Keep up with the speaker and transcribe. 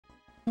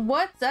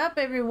What's up,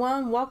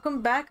 everyone?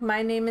 Welcome back.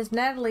 My name is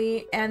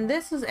Natalie, and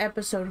this is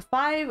episode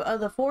 5 of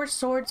the Four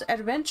Swords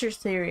Adventure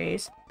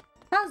series.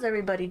 How's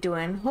everybody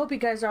doing? Hope you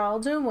guys are all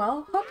doing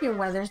well. Hope your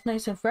weather's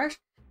nice and fresh.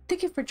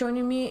 Thank you for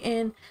joining me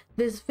in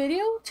this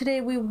video.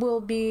 Today we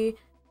will be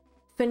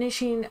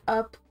finishing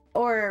up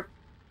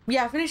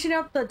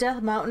the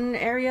Death Mountain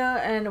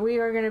area, and we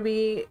are going to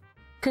be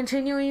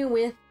continuing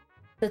with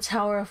the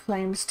Tower of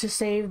Flames to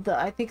save the,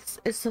 I think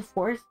it's the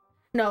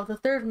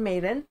third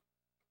maiden.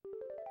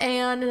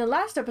 And in the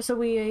last episode,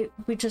 we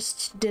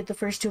just did the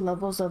first 2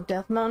 levels of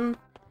Death Mountain.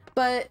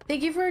 But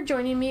thank you for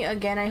joining me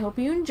again. I hope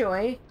you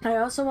enjoy. I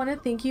also want to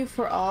thank you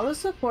for all the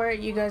support.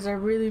 You guys are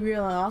really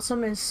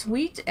awesome and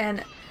sweet,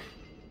 and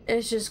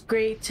it's just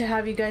great to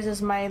have you guys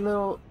as my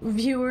little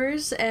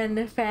viewers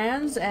and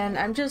fans, and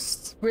I'm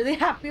just really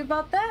happy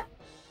about that.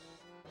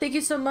 Thank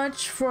you so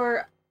much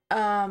for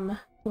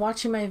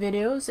watching my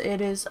videos. It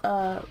is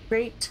a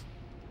great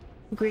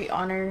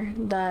honor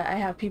that I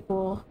have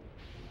people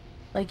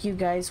like you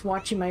guys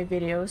watching my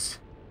videos.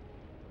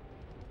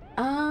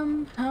 How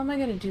am I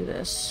gonna do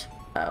this?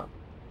 Oh,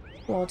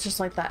 well, just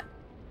like that.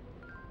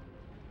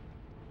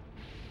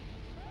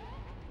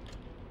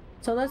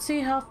 So let's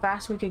see how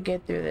fast we could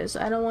get through this.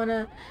 I don't want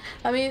to,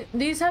 I mean,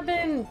 these have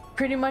been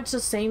pretty much the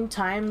same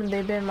time.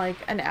 They've been like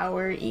an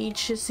hour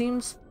each, it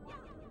seems.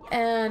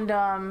 And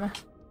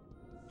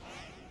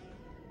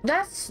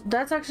that's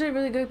actually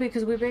really good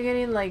because we've been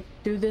getting like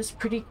through this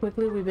pretty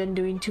quickly. We've been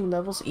doing 2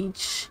 levels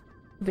each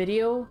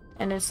video,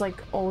 and it's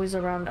like always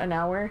around an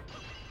hour.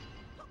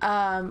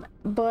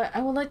 But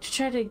I would like to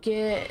try to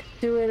get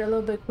through it a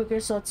little bit quicker,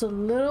 so it's a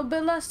little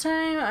bit less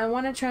time. I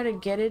want to try to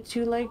get it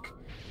to like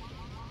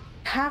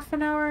half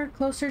an hour,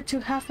 closer to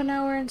half an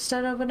hour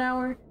instead of an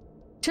hour,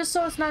 just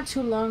so it's not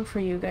too long for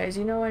you guys,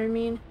 you know what I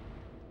mean?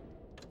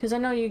 Because I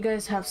know you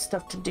guys have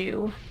stuff to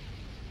do,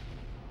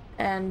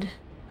 and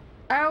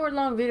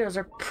hour-long videos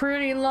are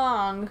pretty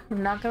long,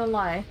 I'm not gonna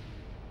lie.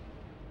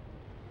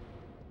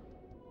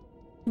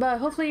 But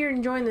hopefully you're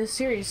enjoying this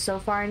series so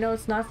far. I know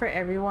it's not for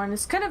everyone.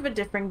 It's kind of a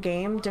different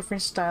game,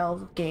 different style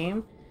of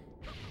game.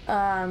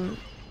 You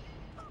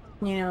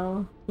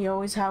know, you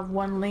always have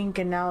one link,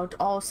 and now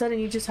all of a sudden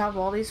you just have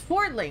all these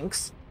 4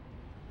 links.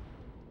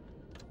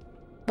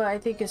 But I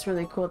think it's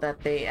really cool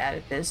that they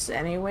added this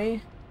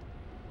anyway.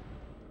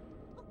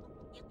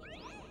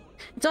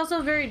 It's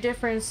also very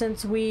different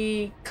since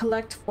we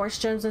collect force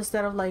gems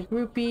instead of like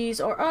rupees,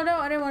 or oh no,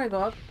 I didn't want to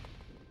go up.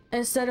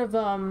 Instead of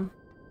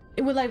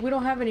it would like, we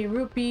don't have any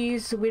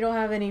rupees, we don't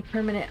have any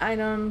permanent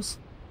items.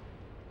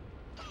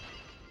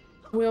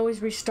 We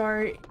always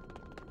restart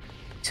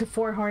to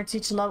 4 hearts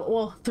each level.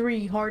 Well,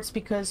 3 hearts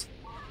because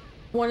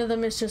one of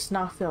them is just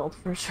not filled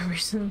for some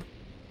reason.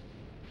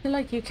 You're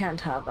like, you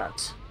can't have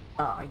that.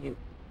 Ah, you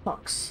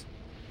fucks.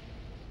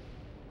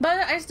 But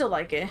I still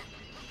like it.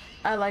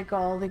 I like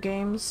all the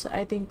games.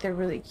 I think they're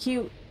really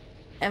cute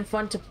and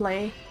fun to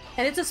play.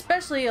 And it's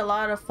especially a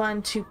lot of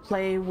fun to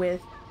play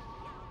with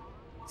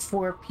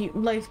 4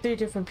 people, like 3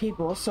 different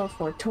people, so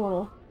 4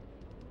 total.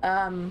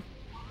 I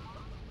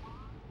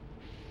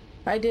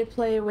did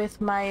play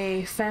with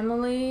my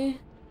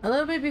family a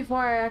little bit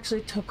before I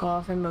actually took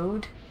off and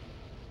moved.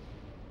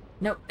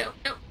 Nope.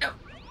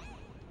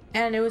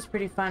 And it was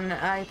pretty fun.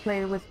 I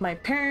played with my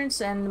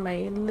parents and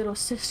my little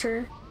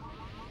sister.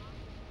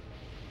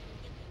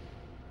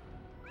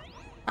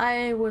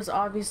 I was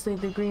obviously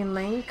the green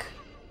link.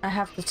 I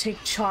have to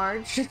take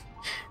charge.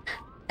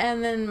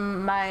 And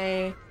then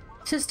my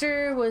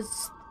sister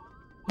was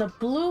the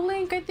blue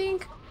link, I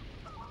think.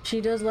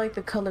 She does like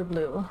the color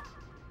blue.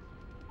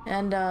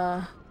 And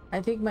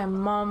I think my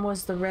mom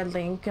was the red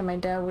link and my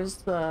dad was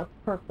the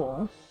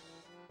purple.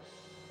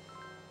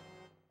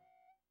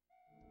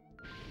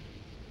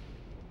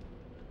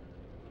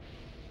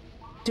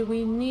 Do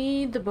we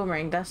need the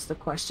boomerang? That's the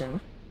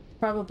question.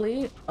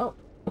 Probably.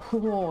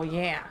 Oh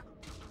yeah.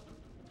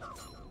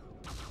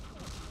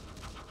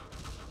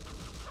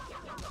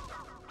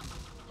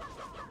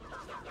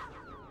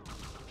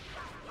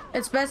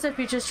 It's best if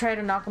you just try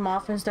to knock him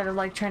off instead of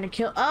like trying to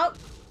kill. Oh,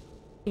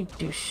 you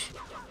douche.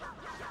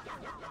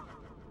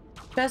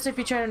 Best if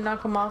you try to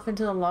knock him off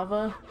into the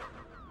lava,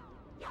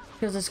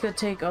 because it's gonna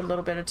take a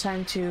little bit of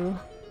time to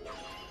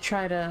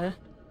try to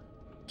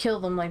kill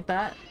them like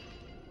that.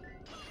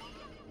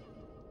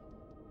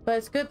 But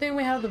it's a good thing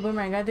we have the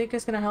boomerang. I think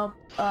it's gonna help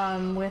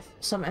with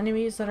some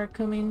enemies that are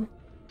coming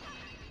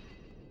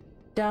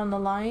down the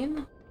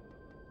line,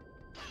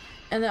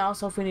 and then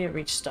also if we need to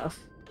reach stuff.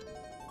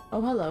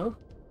 Oh, hello.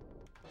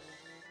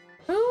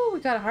 Ooh, we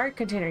got a heart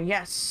container.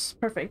 Yes,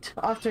 perfect.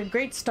 Off to a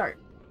great start.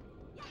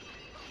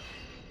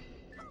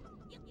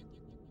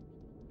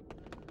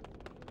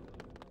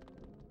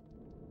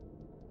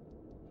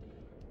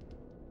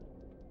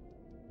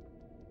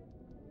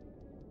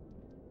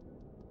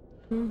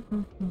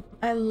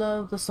 I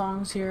love the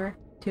songs here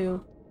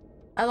too.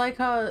 I like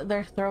how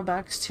they're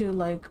throwbacks to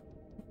like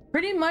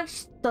pretty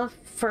much the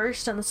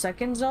first and the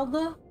second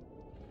Zelda.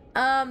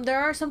 There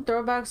are some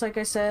throwbacks, like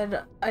I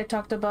said, I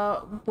talked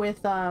about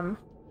with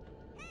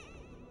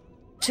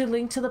to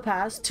Link to the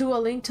Past, to A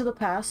Link to the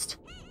Past.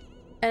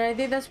 And I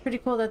think that's pretty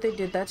cool that they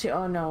did that too.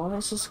 Oh no,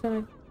 it's just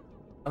gonna...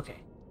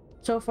 Okay.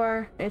 So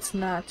far, it's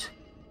not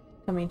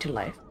coming to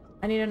life.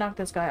 I need to knock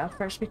this guy off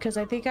first because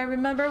I think I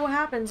remember what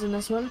happens in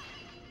this one.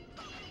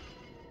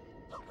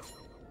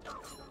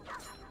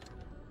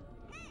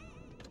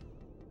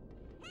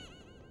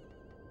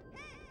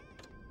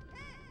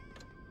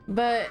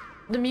 But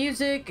the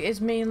music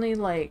is mainly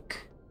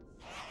like...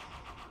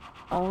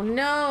 Oh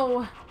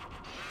no!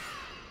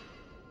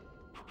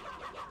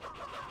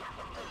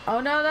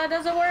 Oh no, that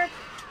doesn't work!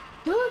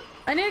 Ooh,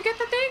 I need to get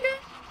the thing!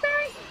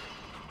 Fairy!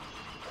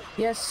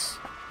 Yes.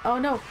 Oh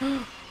no!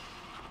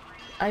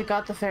 I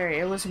got the fairy.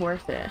 It was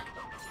worth it.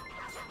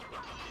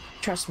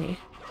 Trust me.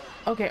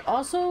 Okay,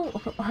 also,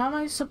 how am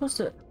I supposed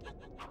to...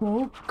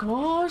 Oh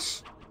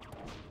gosh!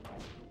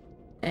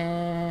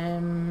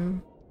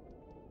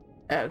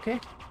 Okay.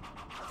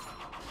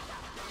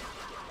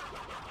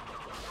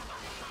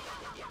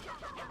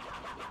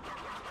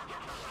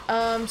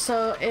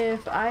 So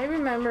if I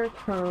remember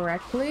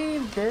correctly,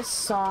 this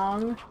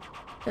song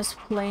that's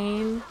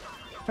playing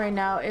right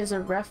now is a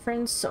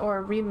reference or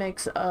a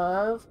remix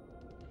of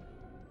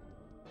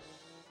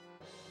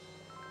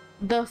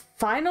the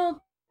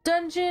final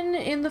dungeon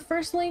in the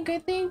first Link, I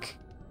think.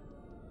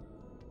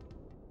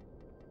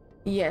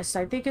 Yes,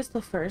 I think it's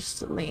the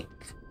first Link.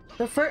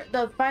 The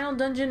final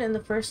dungeon in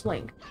the first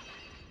Link.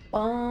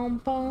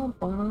 Bum, bum,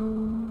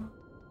 bum,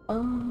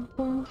 bum,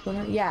 bum,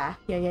 bum. Yeah.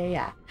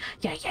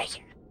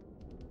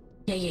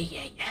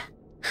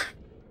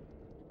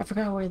 I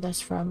forgot where that's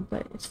from,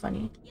 but it's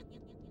funny.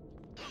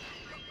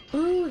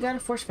 Ooh, we got a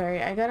force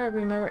fairy. I gotta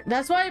remember.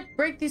 That's why I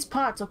break these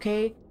pots,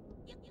 okay?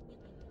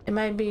 It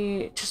might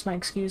be just my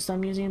excuse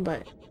I'm using,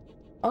 but...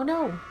 Oh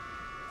no!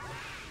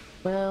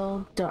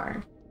 Well,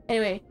 darn.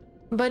 Anyway,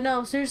 but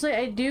no, seriously,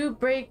 I do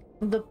break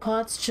the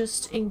pots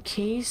just in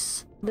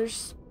case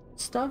there's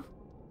stuff.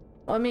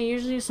 Well, I mean,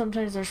 usually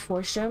sometimes there's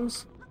force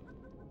gems.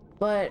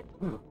 But...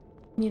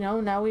 You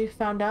know, now we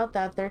found out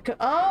that there could...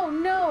 Oh,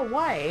 no!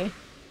 Why?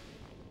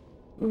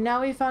 Now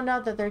we found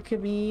out that there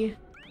could be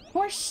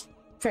force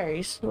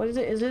fairies. What is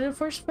it? Is it a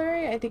force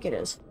fairy? I think it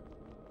is.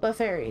 But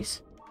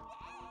fairies.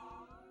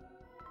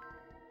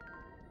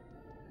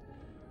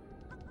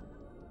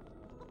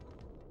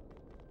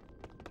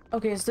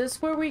 Okay, is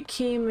this where we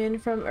came in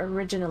from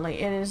originally?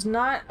 It is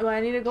not... Oh,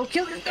 I need to go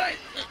kill this guy!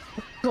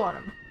 Got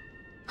him.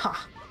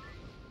 Ha.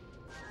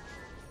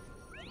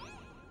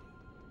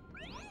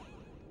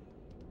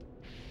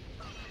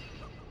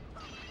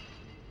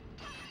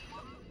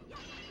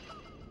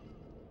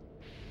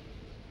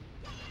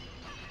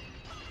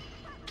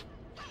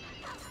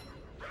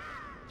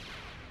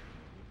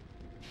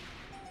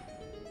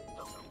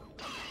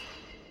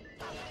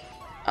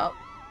 Oh.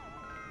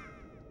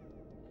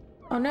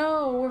 Oh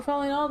no, we're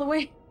falling all the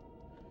way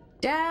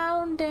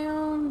down,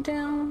 down,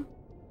 down.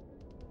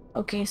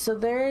 Okay, so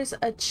there's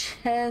a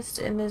chest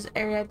in this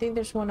area. I think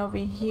there's one over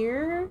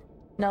here.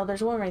 No,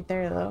 there's one right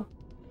there though.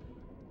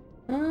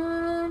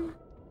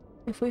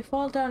 If we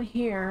fall down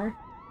here,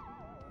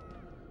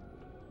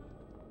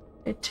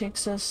 it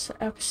takes us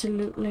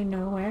absolutely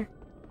nowhere.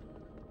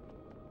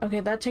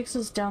 Okay, that takes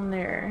us down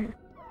there.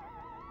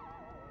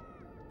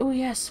 Oh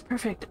yes,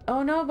 perfect.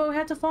 Oh no, but we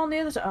had to fall on the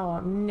other side.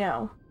 Oh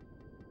no.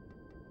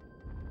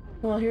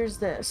 Well, here's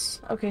this.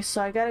 Okay,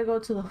 so I gotta go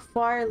to the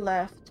far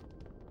left.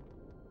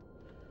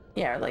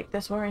 Yeah, like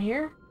this one right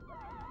here.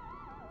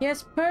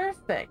 Yes,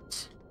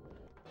 perfect.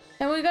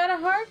 And we got a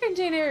heart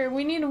container.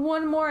 We need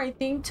one more, I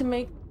think, to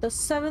make the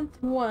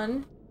 7th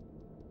one.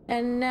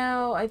 And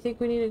now I think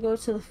we need to go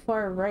to the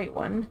far right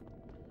one.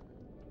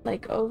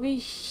 Like over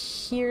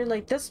here,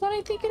 like this one,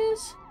 I think it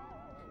is.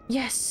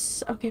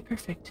 Yes. Okay,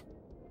 perfect.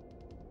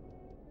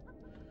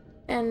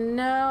 And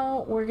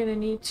now we're gonna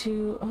need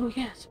to... Oh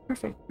yes,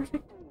 perfect,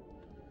 perfect.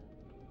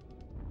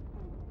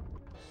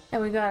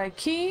 And we got a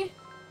key.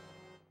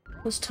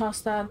 Let's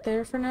toss that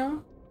there for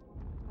now.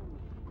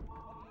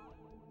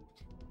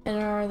 And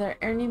are there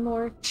any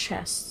more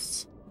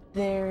chests?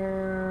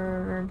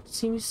 There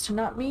seems to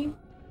not be.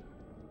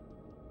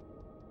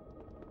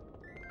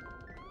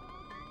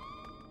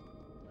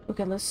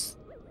 Okay, let's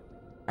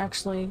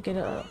actually get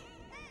that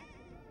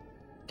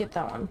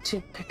one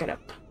to pick it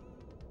up.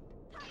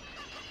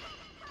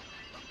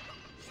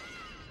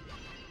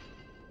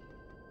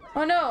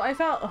 Oh no, I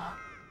fell. Oh,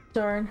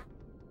 darn.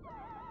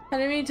 I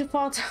didn't mean to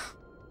fall down.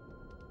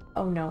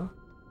 Oh no.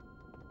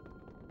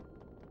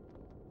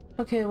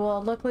 Okay,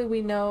 well, luckily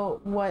we know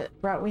what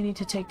route we need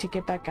to take to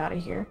get back out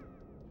of here.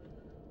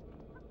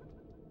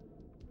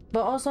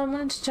 But also, I'm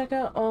going to check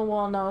out... Oh,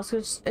 well, no,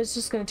 it's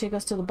just going to take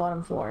us to the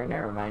bottom floor.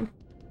 Never mind.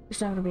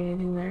 There's not going to be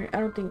anything there. I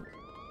don't think...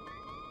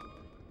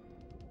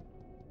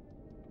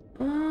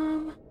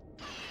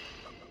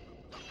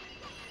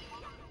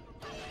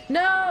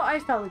 No, I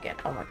fell again.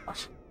 Oh my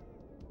gosh.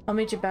 I'll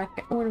meet you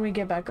back when we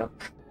get back up.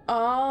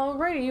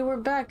 Alrighty, we're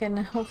back, and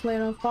hopefully I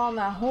don't fall in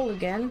that hole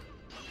again.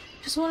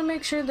 Just want to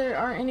make sure there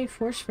aren't any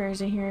force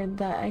fairies in here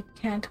that I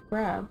can't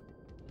grab.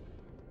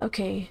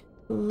 Okay,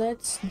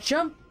 let's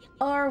jump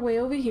our way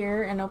over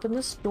here and open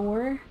this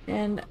door.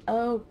 And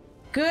oh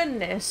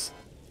goodness,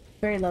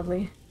 very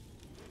lovely.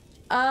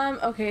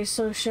 Okay,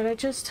 so should I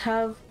just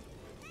have...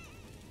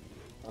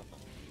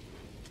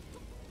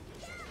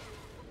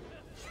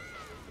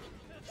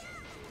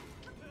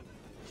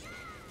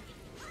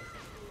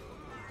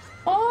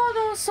 Oh,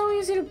 that was so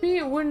easy to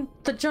beat when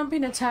the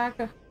jumping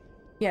attack.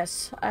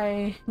 Yes,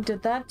 I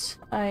did that.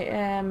 I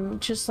am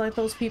just like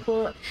those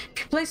people. If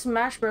you play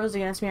Smash Bros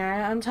against me,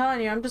 I'm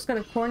telling you, I'm just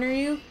gonna corner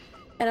you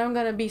and I'm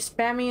gonna be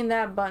spamming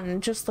that button,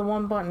 just the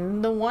one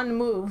button, the one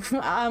move.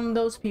 I'm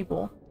those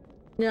people.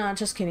 No,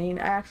 just kidding.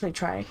 I actually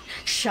try.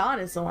 Sean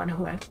is the one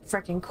who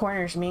freaking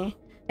corners me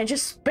and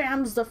just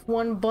spams the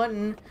one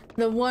button,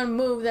 the one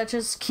move that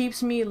just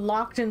keeps me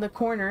locked in the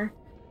corner.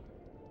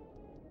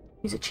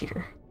 He's a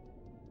cheater.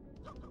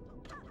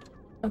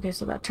 Okay,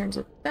 so that turns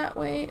it that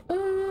way.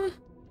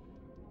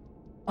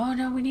 Oh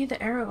no, we need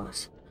the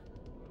arrows.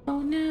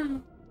 Oh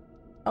no.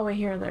 Oh wait,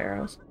 here are the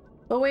arrows.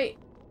 Oh wait,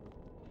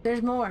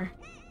 there's more.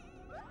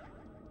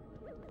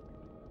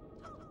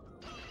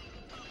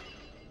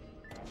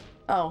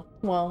 Oh,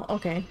 well,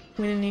 okay.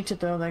 We didn't need to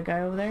throw that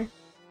guy over there.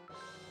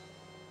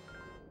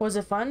 Was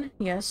it fun?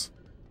 Yes.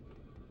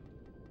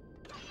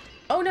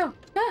 Oh no!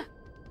 Ah!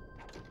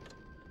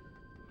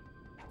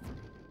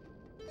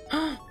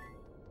 Ah!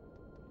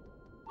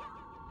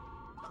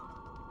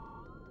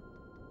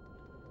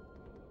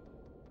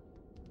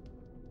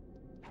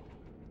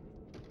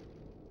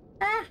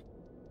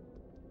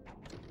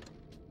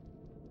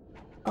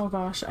 Oh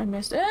gosh, I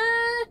missed.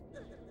 Ah!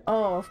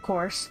 Oh, of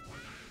course.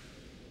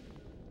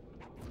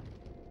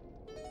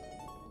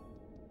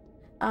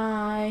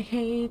 I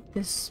hate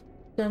this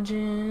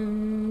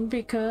dungeon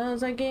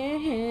because I get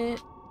hit.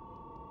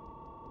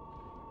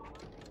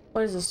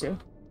 What does this do?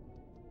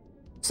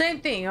 Same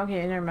thing.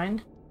 Okay, never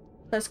mind.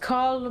 Let's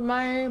call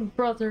my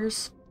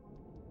brothers.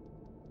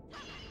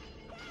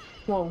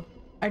 Whoa.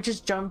 I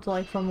just jumped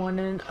like from one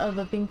end of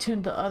the thing to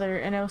the other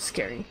and it was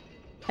scary.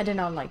 I did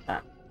not like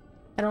that.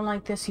 I don't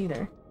like this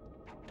either.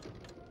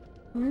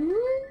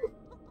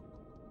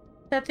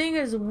 That thing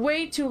is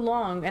way too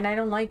long and I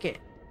don't like it.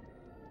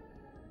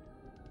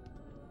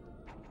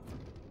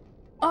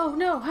 Oh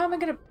no, how am I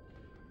gonna...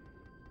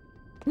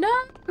 No!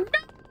 No!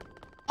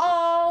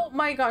 Oh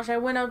my gosh, I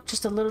went up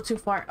just a little too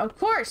far. Of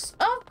course!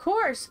 Of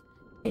course!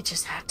 It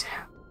just had to.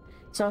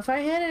 So if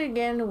I hit it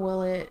again,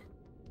 will it...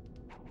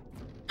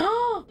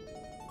 Oh!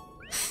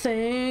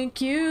 Thank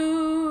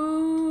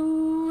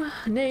you,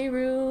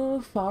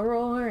 Nehru,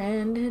 Faror,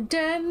 and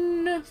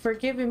Den for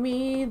giving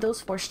me those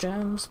force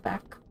gems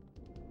back.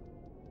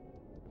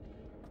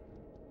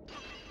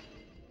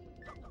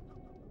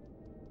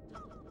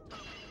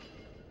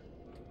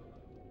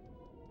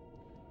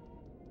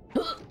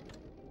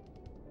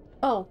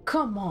 Oh,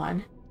 come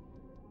on.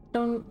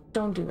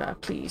 Don't do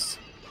that, please.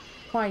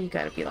 Why you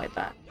gotta be like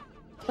that?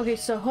 Okay,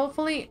 so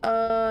hopefully,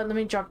 let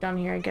me drop down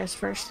here, I guess,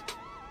 first.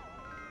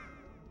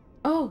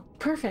 Oh,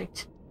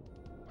 perfect.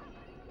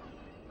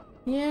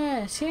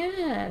 Yes,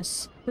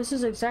 yes. This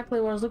is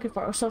exactly what I was looking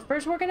for. So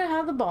first we're gonna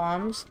have the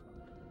bombs.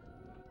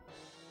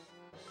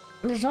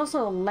 There's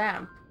also a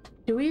lamp.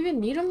 Do we even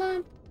need a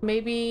lamp?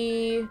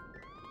 Maybe...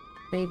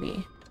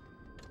 Maybe.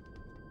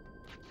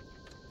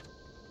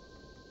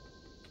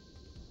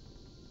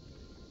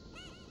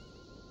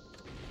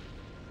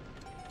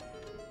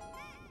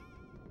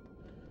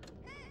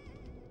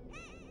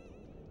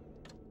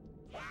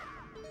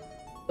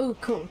 Ooh,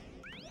 cool.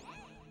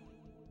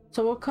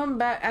 So we'll come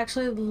back.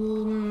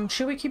 Actually,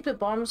 should we keep the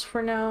bombs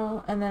for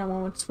now? And then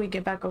once we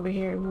get back over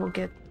here, we'll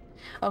get...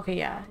 Okay,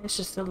 yeah. It's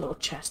just a little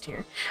chest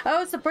here.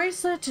 Oh, it's a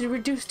bracelet to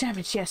reduce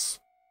damage. Yes.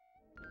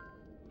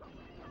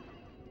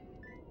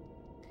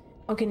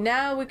 Okay,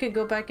 now we could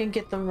go back and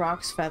get the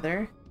Rock's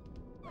Feather.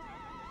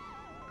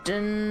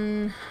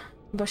 Dun.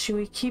 But should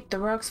we keep the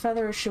Rock's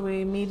Feather or should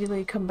we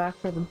immediately come back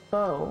for the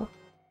bow?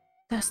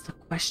 That's the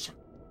question.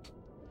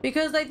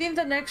 Because I think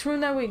the next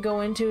room that we go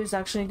into is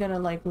actually gonna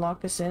like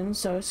lock us in,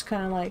 so it's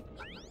kind of like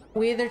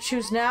we either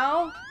choose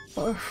now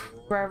or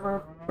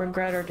forever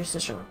regret our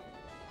decision.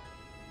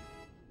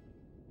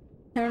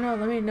 I don't know,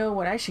 let me know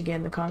what I should get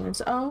in the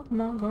comments. Oh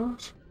my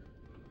gosh.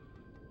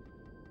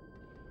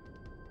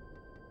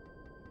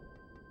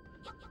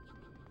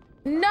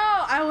 No,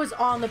 I was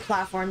on the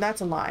platform, that's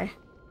a lie.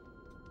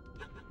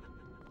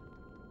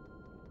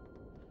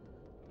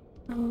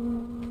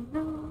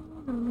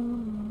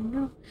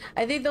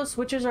 I think those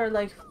switches are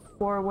like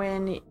for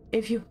when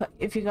if you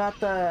got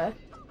the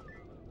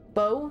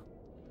bow,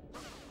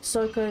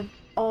 so it could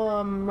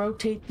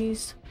rotate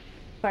these.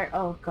 Fire.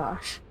 Oh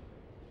gosh.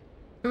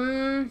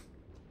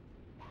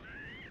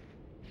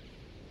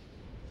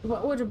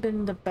 What would have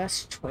been the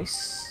best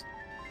choice?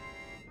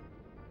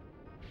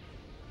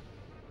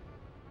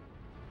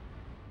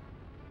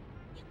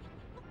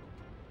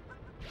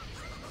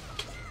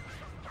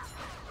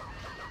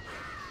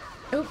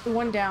 Oh,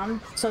 one down.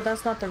 So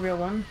that's not the real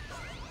one.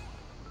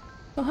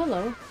 Oh,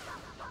 hello.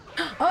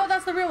 Oh,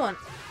 that's the real one.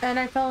 And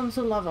I fell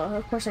into lava.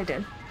 Of course I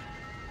did.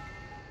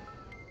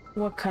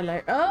 What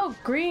color? Oh,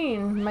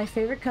 green. My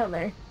favorite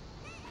color.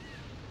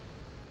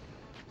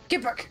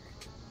 Get back!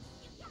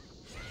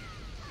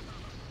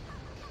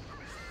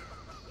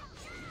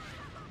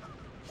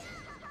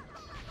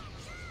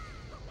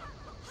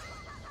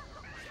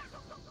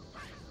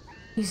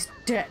 He's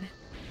dead.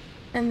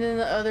 And then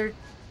the other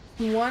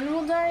one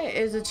will die?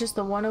 Is it just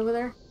the one over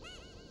there?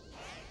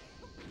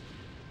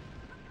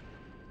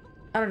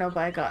 I don't know, but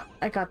I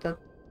got the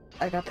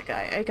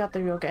guy. I got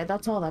the real guy.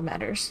 That's all that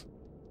matters.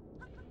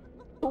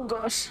 Oh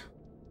gosh.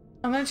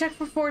 I'm gonna check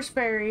for force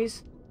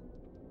fairies.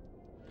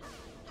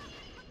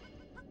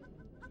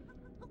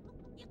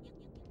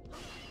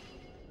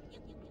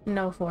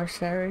 No force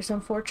fairies,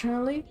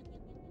 unfortunately.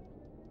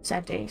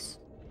 Sad days.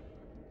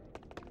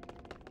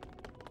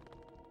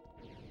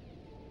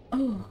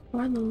 Oh,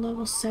 we're on the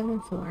level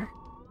 7 floor.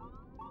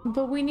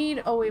 But we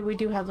need... Oh wait, we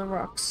do have the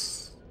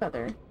rocks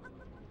feather.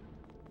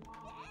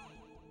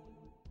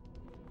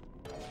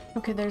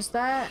 Okay, there's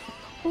that.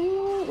 Ooh,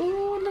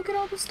 ooh, look at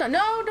all the stuff.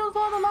 No, don't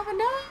fall in the lava,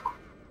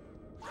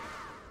 no!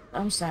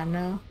 I'm sad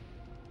now.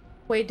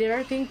 Wait, did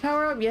our thing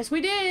power up? Yes,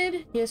 we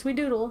did! Yes, we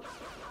doodle.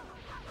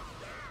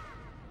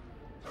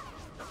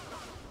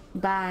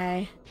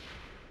 Bye.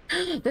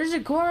 There's a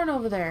Goron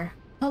over there.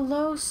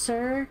 Hello,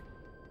 sir.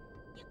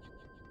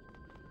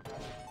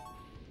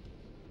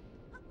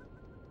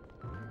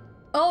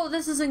 Oh,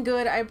 this isn't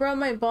good. I brought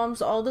my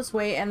bombs all this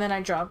way and then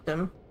I dropped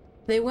them.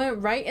 They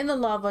went right in the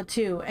lava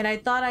too, and I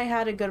thought I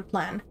had a good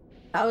plan.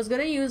 I was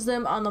gonna use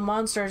them on the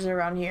monsters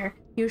around here.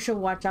 You should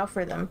watch out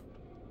for them.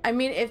 I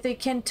mean, if they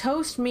can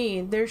toast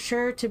me, they're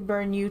sure to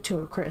burn you to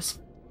a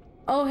crisp.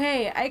 Oh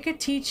hey, I could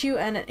teach you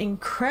an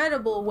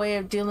incredible way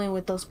of dealing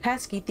with those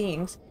pesky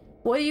things.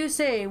 What do you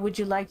say? Would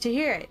you like to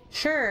hear it?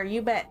 Sure,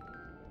 you bet.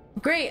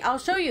 Great, I'll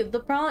show you.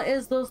 The problem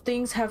is those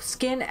things have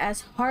skin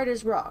as hard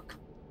as rock.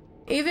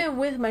 Even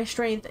with my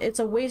strength, it's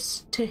a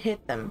waste to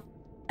hit them.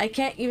 I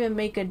can't even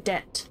make a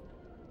dent.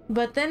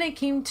 But then it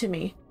came to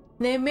me.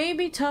 They may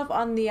be tough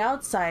on the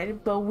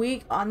outside, but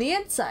weak on the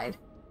inside.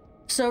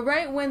 So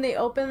right when they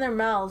open their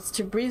mouths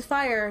to breathe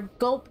fire,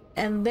 gulp,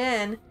 and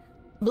then...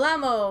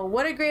 Blammo!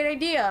 What a great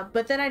idea!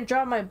 But then I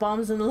dropped my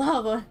bombs in the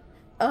lava.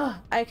 Ugh,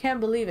 I can't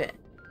believe it.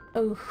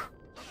 Oof.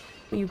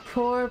 You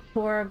poor,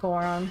 poor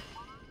Goron.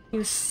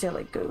 You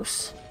silly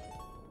goose.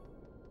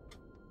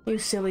 You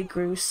silly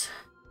goose.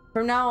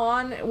 From now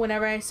on,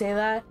 whenever I say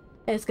that,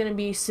 it's gonna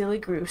be silly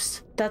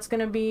goose. That's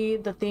gonna be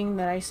the thing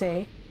that I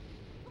say.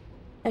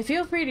 And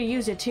feel free to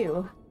use it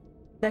too.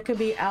 That could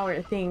be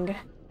our thing.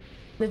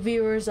 The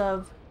viewers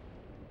of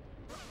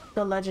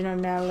The Legend of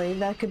Natalie,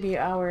 that could be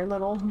our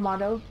little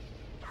motto.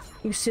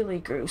 You silly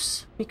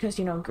goose. Because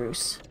you know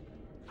goose.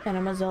 And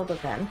I'm a Zelda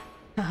fan.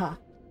 Haha.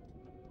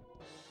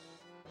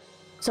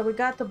 So we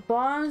got the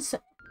bombs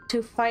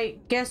to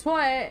fight. Guess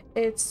what?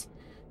 It's...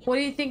 What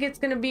do you think it's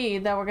gonna be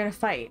that we're gonna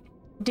fight?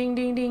 Ding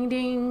ding ding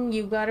ding.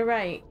 You got it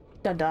right.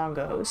 The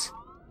dongos.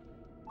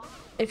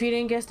 If you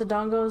didn't guess the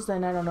dongos,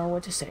 then I don't know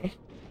what to say.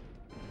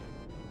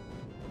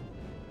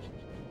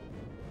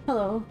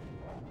 Hello.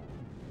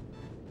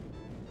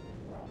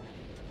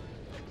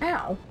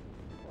 Ow.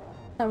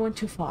 I went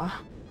too far.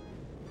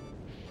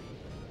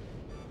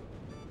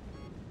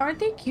 Aren't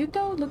they cute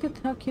though? Look at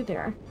how cute they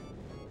are.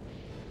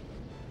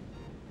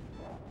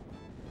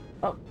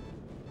 Oh.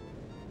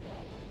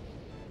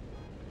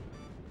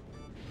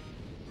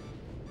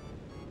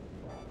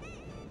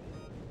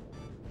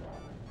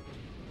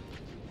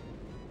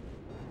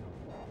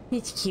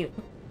 He's cute.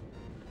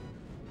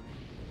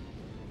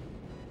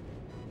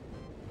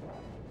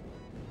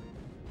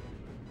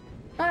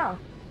 Oh.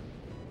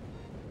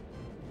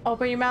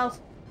 Open your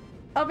mouth.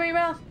 Open your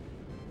mouth.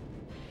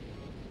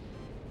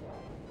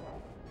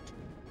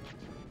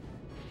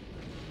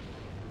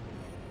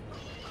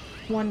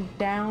 One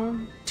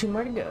down, 2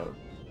 more to go.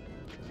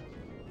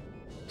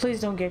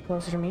 Please don't get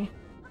closer to me.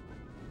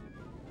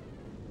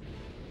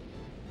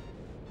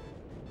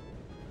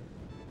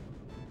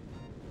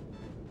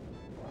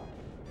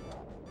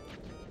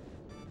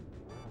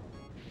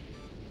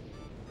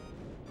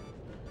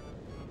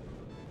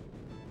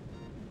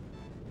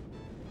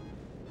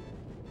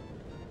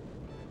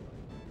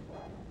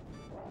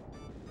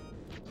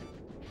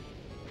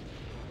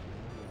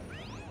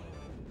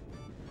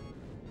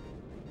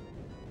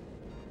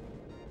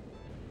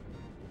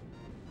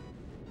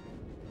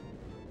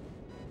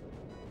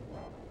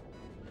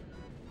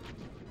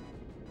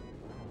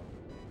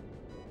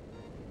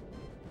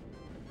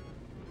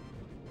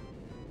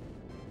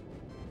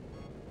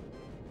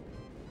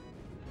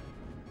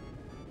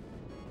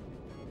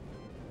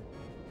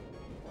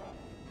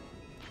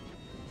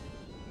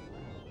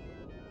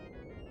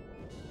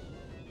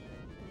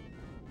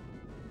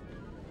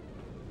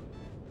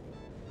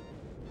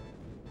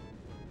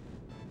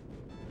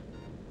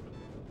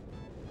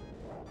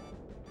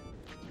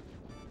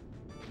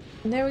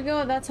 And there we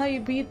go, that's how you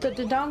beat the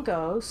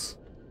Dodonkos.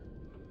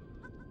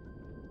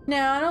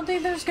 Now, I don't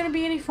think there's gonna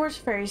be any force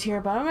fairies here,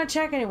 but I'm gonna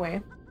check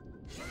anyway.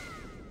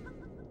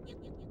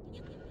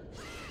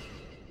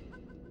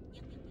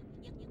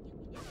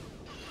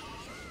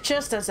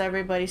 Just as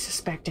everybody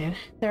suspected,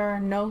 there are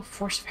no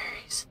force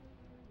fairies.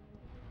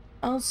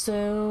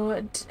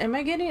 Also, am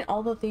I getting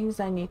all the things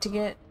I need to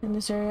get in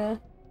this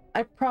area?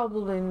 I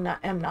probably not,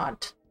 am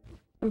not.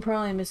 I'm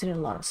probably missing a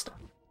lot of stuff.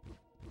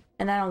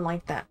 And I don't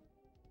like that.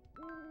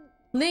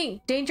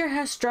 Link, danger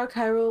has struck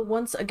Hyrule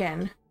once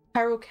again.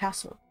 Hyrule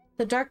Castle.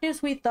 The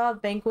darkness we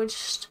thought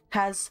vanquished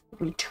has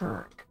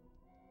returned.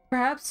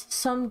 Perhaps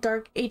some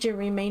dark agent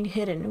remained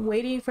hidden,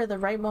 waiting for the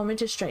right moment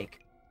to strike.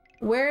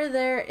 Where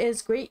there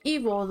is great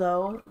evil,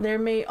 though, there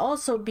may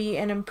also be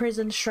an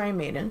imprisoned shrine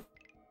maiden.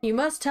 You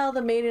must tell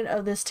the maiden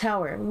of this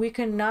tower. We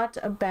cannot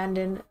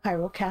abandon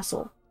Hyrule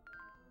Castle.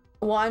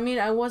 Well, I mean,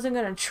 I wasn't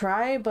gonna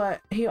try,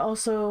 but he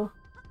also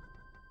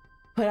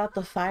put out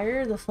the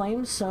fire, the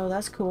flames, so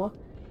that's cool.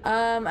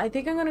 I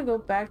think I'm gonna go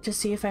back to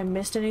see if I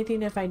missed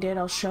anything. If I did,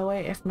 I'll show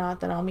it. If not,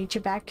 then I'll meet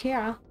you back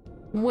here.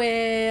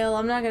 Well,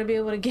 I'm not gonna be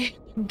able to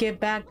get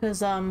back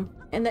because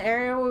in the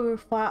area where we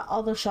fought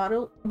all the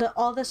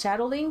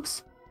shadow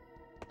links,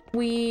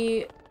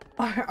 we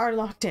are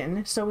locked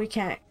in, so we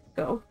can't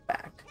go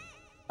back,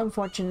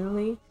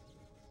 unfortunately,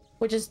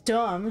 which is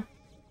dumb.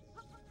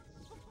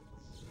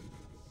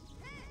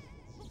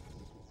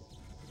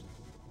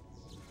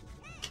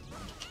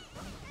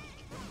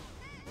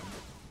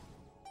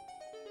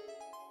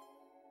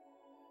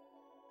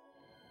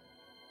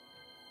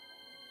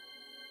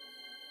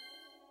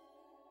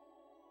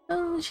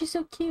 Oh, she's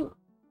so cute.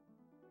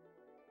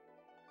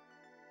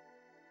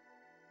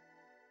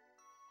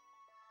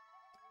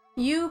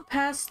 You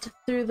passed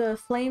through the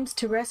flames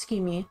to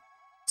rescue me.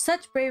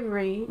 Such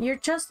bravery. You're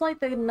just like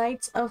the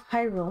Knights of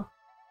Hyrule.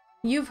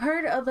 You've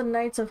heard of the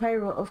Knights of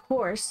Hyrule, of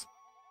course.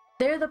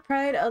 They're the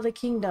pride of the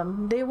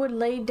kingdom. They would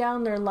lay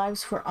down their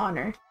lives for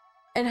honor.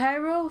 In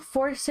Hyrule,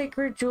 4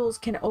 sacred jewels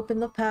can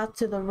open the path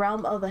to the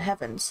realm of the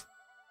heavens.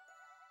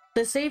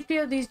 The safety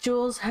of these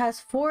jewels has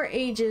for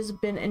ages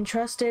been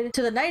entrusted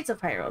to the Knights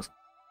of Hyrule.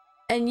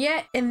 And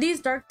yet, in these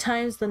dark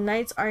times, the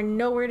Knights are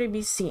nowhere to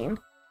be seen.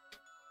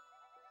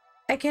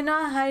 I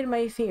cannot hide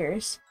my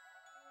fears.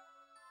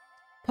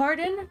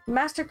 Pardon?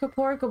 Master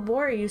Kapor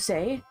Gabor, you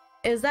say?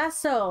 Is that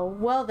so?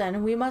 Well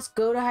then, we must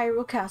go to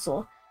Hyrule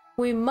Castle.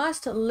 We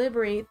must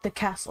liberate the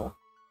castle.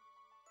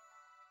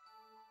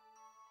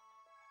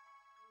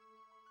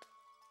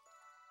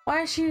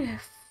 Why is she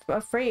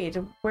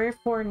afraid? We're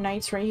 4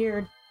 knights right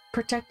here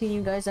protecting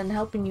you guys and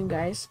helping you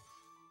guys.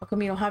 How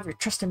come you don't have your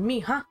trust in me,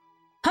 huh?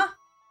 Huh?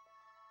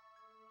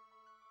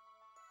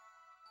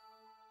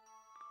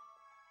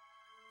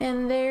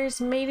 And there's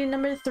maiden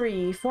number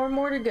 3. 4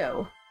 more to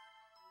go.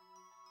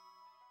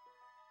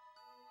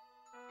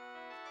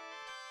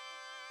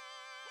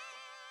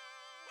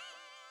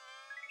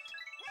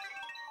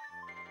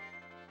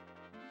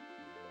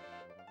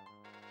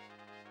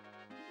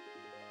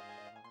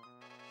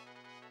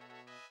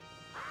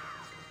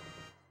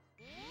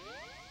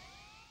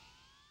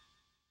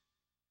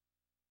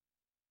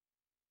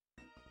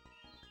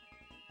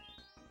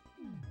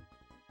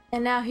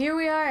 And now here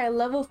we are at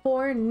level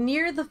 4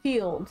 near the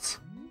fields.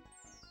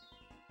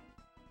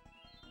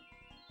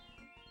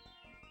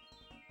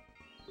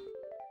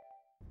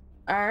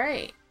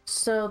 Alright,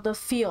 so the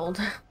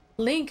field.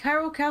 Link,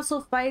 Hyrule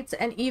Castle fights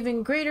an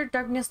even greater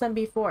darkness than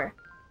before.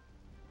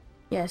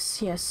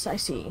 Yes, yes, I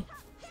see.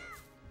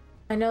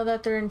 I know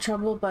that they're in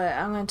trouble, but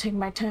I'm gonna take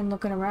my time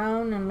looking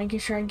around and making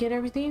sure I get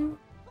everything.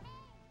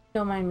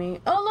 Don't mind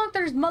me. Oh look,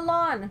 there's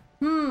Milan!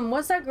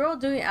 What's that girl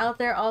doing out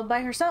there all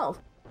by herself?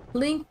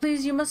 Link,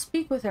 please, you must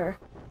speak with her.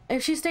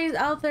 If she stays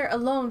out there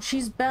alone,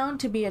 she's bound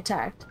to be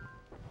attacked.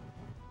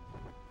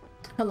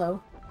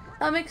 Hello.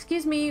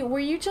 Excuse me, were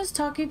you just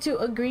talking to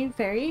a green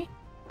fairy?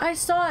 I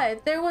saw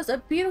it. There was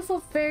a beautiful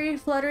fairy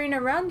fluttering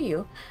around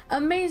you.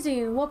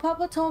 Amazing. What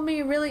Papa told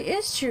me really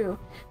is true.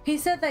 He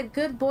said that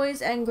good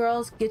boys and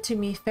girls get to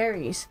meet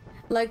fairies.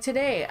 Like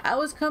today, I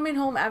was coming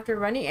home after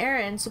running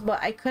errands,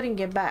 but I couldn't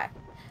get back.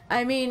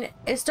 I mean,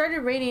 it started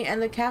raining and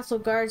the castle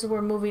guards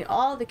were moving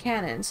all the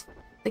cannons.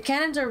 The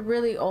cannons are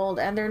really old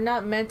and they're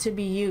not meant to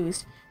be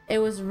used. It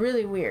was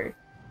really weird.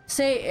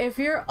 Say, if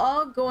you're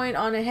all going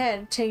on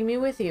ahead, take me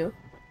with you.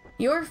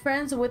 You're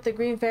friends with the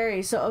green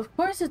fairy, so of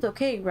course it's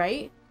okay,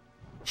 right?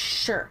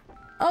 Sure.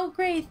 Oh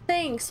great,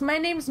 thanks. My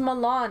name's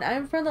Milan.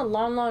 I'm from the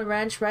Lon Lon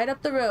Ranch right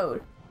up the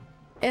road.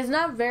 It's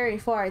not very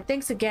far.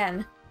 Thanks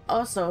again.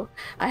 Also,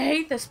 I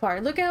hate this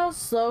part. Look at how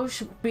slow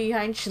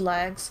behind she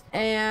lags.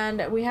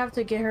 And we have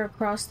to get her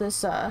across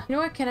this, You know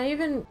what, can I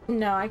even...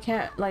 No, I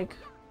can't, like...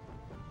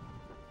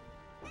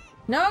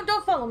 No,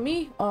 don't follow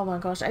me! Oh my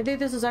gosh, I think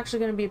this is actually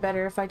gonna be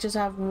better if I just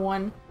have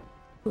one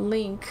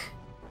Link.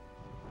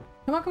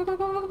 Come on, come on,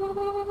 come on, come on,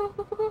 come on, come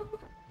on, come on.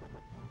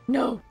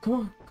 No, come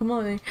on, come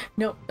on,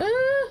 no.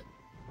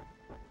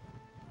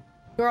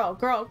 Girl,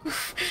 girl.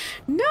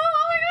 No,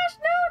 oh my gosh,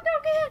 no,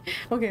 don't get hit.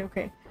 Okay,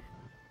 okay.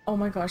 Oh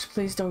my gosh,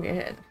 please don't get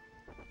hit.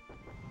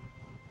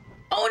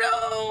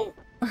 Oh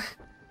no!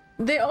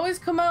 They always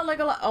come out like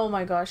a lot. Oh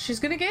my gosh, she's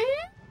gonna get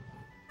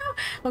hit?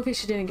 Okay,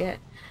 she didn't get hit.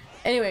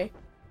 Anyway.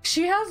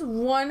 She has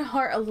 1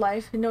 heart of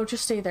life. No,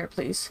 just stay there,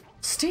 please.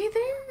 Stay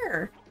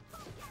there!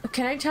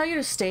 Can I tell you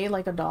to stay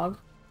like a dog?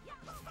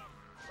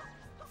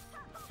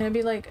 Can I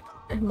be like,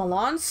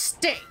 Milan,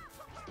 stay!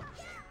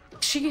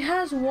 She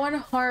has one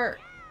heart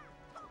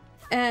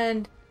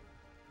and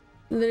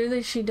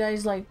literally she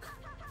dies like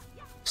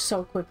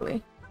so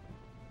quickly.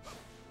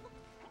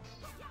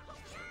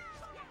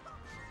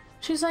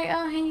 She's like,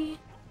 oh hey.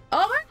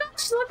 Oh my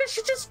gosh, look at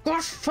she just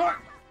got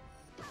shot.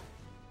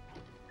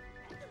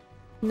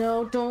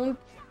 No, don't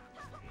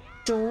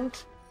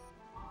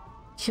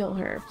kill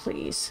her,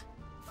 please.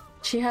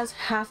 She has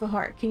half a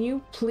heart. Can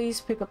you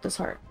please pick up this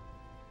heart?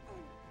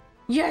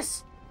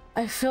 Yes!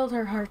 I filled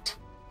her heart.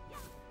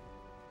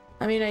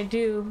 I mean, I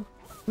do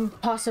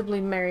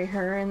possibly marry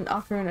her in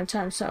Ocarina of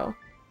Time, so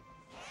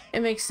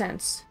it makes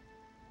sense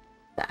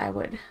that I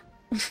would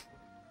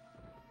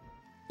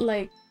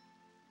like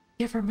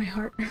give her my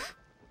heart.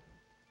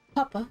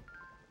 Papa.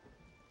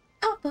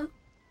 Papa.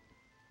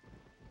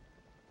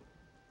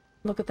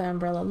 Look at that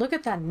umbrella. Look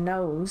at that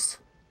nose.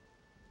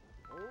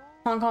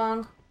 Hong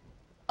Kong.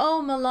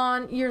 Oh,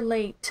 Milan, you're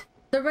late.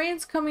 The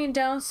rain's coming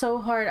down so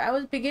hard. I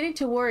was beginning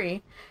to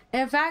worry.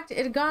 In fact, it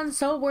had gotten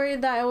so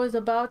worried that I was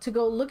about to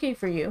go looking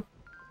for you.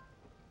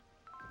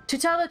 To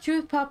tell the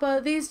truth,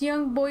 Papa, these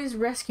young boys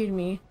rescued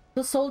me.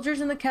 The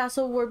soldiers in the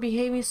castle were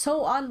behaving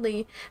so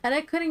oddly, and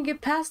I couldn't get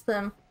past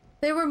them.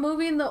 They were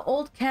moving the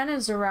old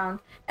cannons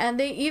around, and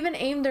they even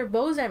aimed their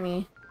bows at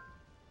me.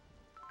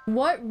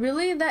 What?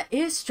 Really? That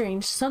is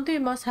strange.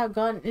 Something must have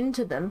gotten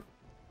into them.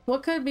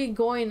 What could be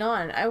going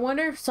on? I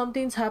wonder if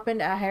something's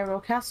happened at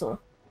Hyrule Castle.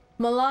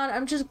 Milan,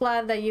 I'm just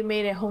glad that you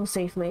made it home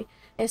safely.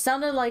 It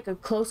sounded like a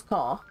close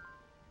call.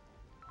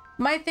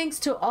 My thanks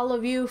to all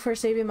of you for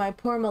saving my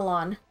poor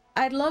Milan.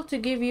 I'd love to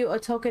give you a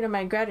token of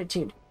my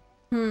gratitude.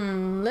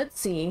 Let's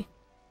see.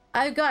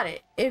 I've got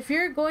it. If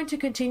you're going to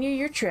continue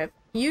your trip,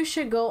 you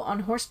should go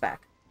on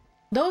horseback.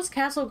 Those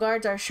castle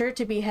guards are sure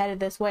to be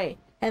headed this way,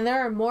 and there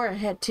are more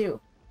ahead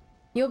too.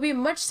 You'll be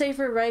much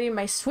safer riding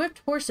my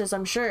swift horses,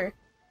 I'm sure.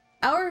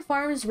 Our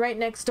farm's right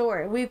next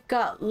door. We've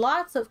got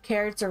lots of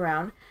carrots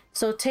around,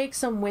 so take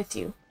some with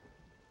you.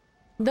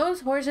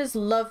 Those horses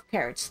love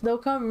carrots. They'll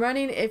come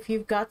running if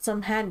you've got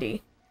some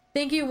handy.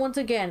 Thank you once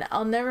again.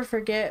 I'll never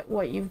forget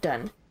what you've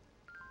done.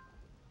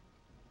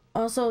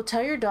 Also,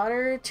 tell your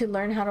daughter to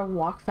learn how to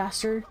walk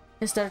faster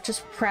instead of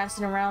just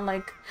prancing around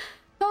like,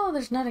 oh,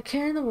 there's not a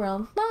care in the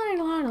world. La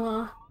la la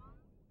la.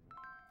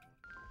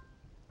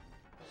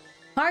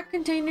 Heart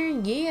container,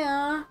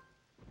 yeah.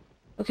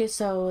 Okay,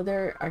 so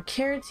there are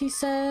carrots, he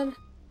said.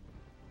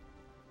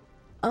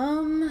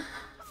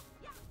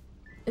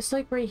 It's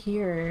like right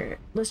here.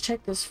 Let's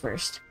check this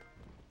first.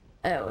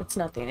 Oh, it's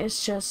nothing.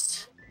 It's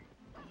just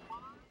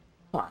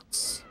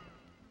pots.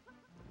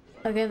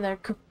 Again, there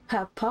could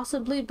have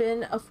possibly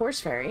been a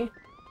force fairy.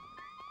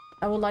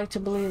 I would like to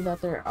believe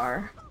that there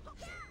are.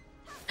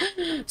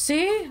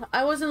 See?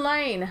 I wasn't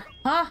lying.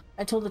 Huh?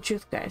 I told the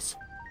truth, guys.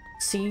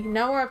 See?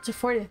 Now we're up to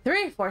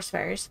 43 force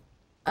fairies.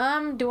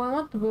 Do I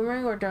want the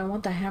boomerang or do I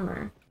want the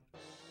hammer?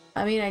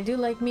 I mean, I do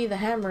like me the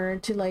hammer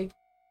to like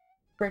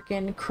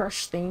frickin'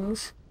 crush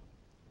things.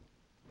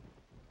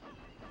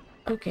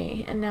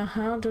 Okay, and now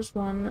how does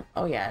one...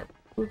 Oh yeah,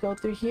 we go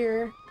through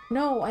here.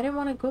 No, I didn't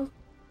want to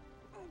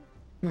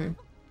go...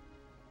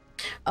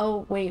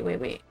 Oh,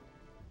 wait.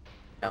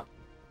 No.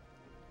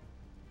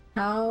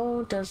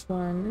 How does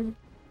one...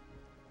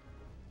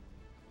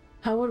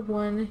 How would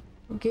one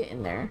get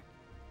in there?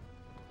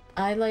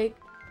 I like...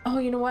 Oh,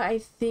 you know what? I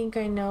think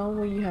I know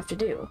what you have to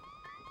do.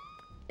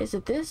 Is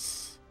it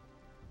this?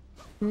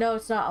 No,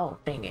 it's not. Oh,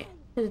 dang it.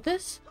 Is it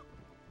this?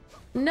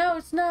 No,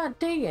 it's not.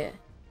 Dang it.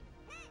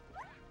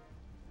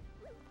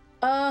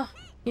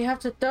 You have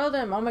to throw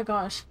them. Oh my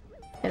gosh.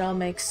 It all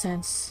makes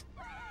sense.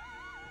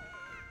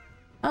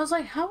 I was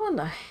like, how in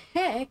the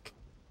heck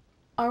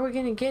are we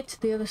gonna get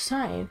to the other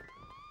side?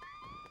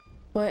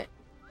 But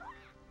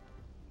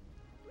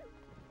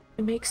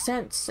it makes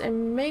sense. It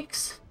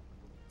makes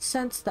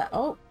sense that...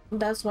 Oh,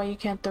 that's why you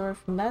can't throw it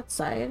from that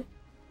side.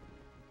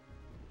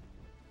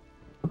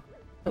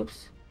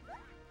 Oops.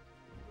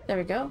 There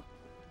we go.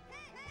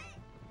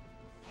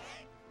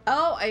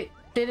 Oh, I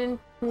didn't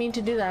mean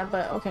to do that,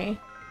 but okay.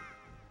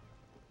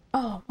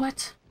 Oh,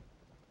 what?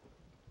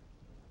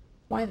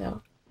 Why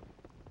though?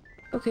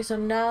 Okay, so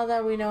now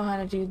that we know how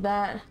to do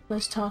that,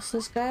 let's toss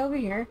this guy over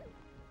here.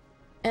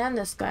 And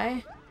this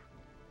guy.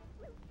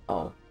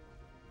 Oh.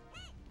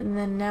 And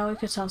then now we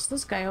could toss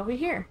this guy over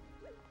here.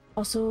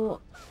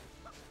 Also,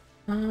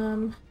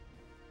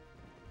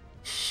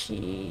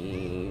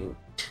 shoot.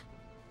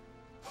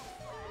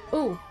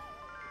 Ooh,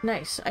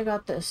 nice. I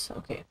got this.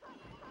 Okay.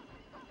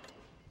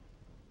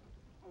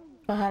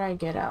 But how do I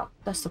get out?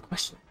 That's the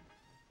question.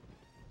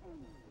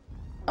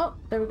 Oh,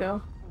 there we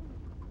go.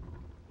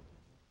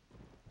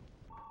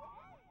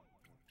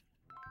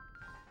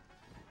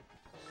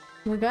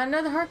 We got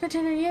another heart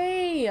container.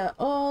 Yay!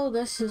 Oh,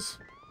 this is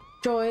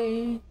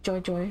joy.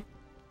 Joy.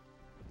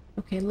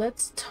 Okay,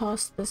 let's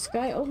toss this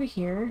guy over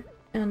here.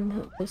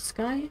 And this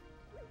guy.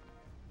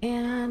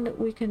 And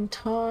we can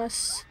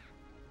toss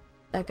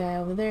that guy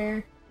over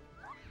there.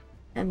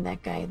 And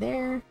that guy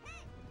there.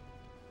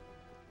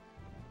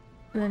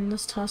 And then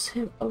let's toss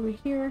him over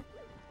here.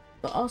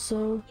 But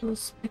also,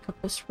 let's pick up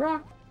this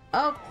rock.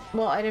 Oh,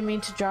 well, I didn't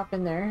mean to drop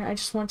in there. I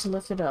just wanted to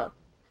lift it up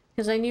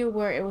because I knew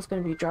where it was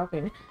going to be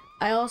dropping.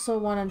 I also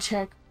want to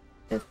check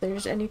if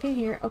there's anything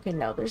here. Okay,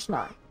 no, there's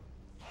not.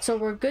 So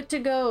we're good to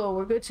go.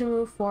 We're good to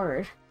move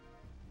forward.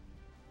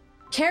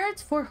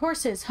 Carrots for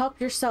horses.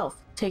 Help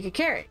yourself. Take a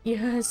carrot.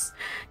 Yes,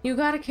 you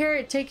got a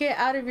carrot. Take it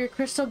out of your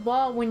crystal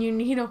ball when you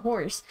need a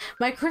horse.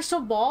 My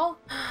crystal ball?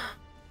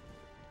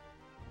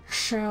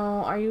 So,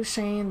 are you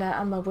saying that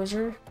I'm a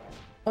wizard?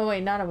 Oh,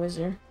 wait, not a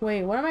wizard.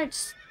 Wait, what am I?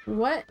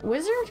 What?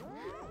 Wizard?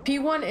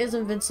 P1 is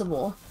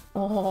invincible.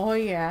 Oh,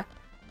 yeah.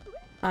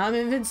 I'm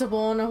invincible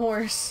on a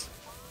horse.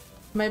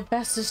 My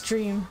bestest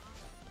dream.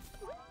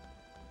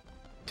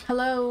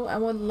 Hello, I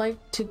would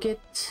like to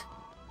get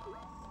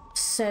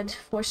said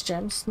force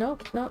gems.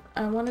 Nope, nope.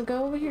 I want to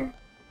go over here.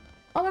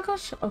 Oh my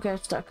gosh. Okay, I'm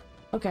stuck.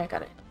 Okay, I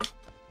got it.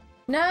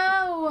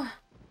 No!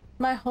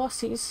 My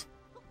horsies.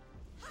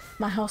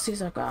 My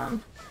horsies are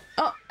gone.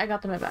 Oh, I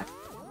got them back.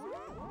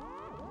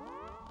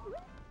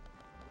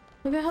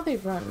 Look at how they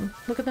run.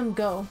 Look at them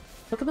go.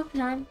 Look at them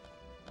shine.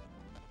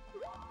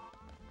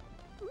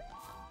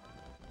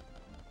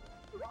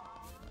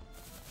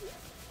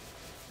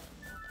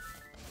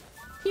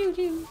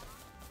 Pew.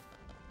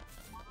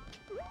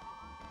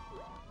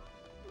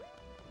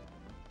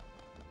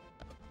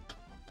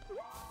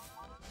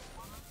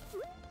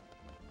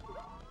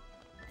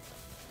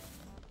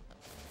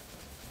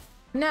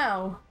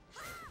 No.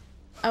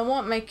 I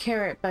want my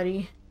carrot,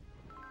 buddy.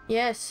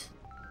 Yes.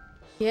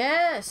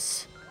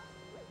 Yes.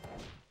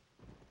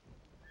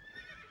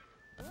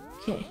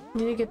 Okay,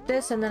 need to get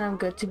this and then I'm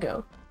good to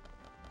go.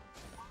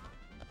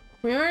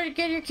 Remember to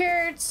get your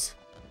carrots.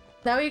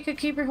 That way you could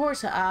keep your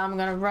horse. I'm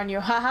gonna run you.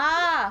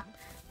 Haha!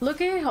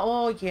 Look at.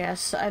 Oh,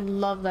 yes. I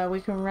love that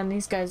we can run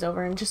these guys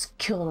over and just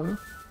kill them.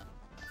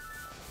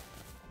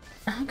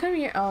 Come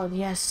here. Oh,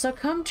 yes.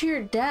 Succumb to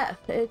your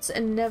death. It's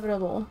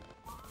inevitable.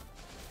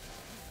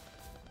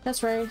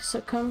 That's right.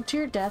 Succumb to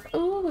your death.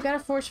 Ooh, we got a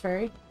force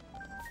fairy.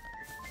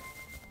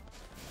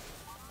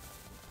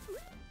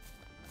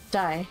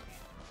 Die.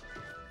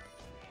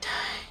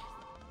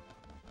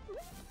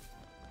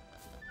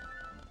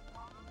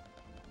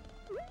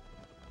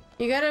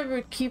 You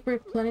gotta keep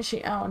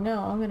replenishing. Oh no,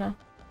 I'm gonna.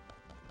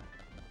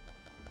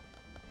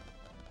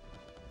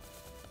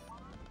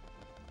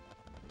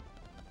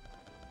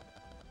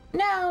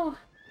 No!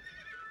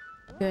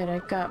 Good, I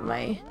got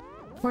my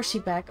horsey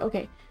back.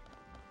 Okay.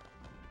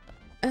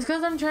 It's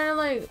because I'm trying to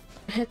like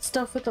hit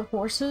stuff with the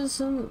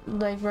horses and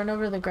like run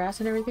over the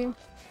grass and everything.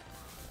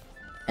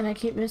 And I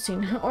keep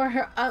missing.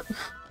 Or I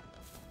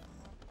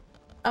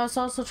was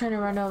also trying to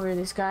run over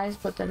these guys,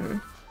 but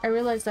then I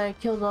realized that I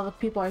killed all the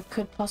people I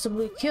could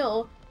possibly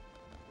kill.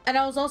 And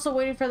I was also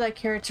waiting for that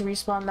carrot to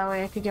respawn, that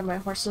way I could get my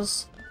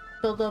horses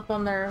filled up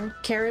on their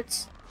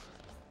carrots.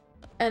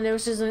 And it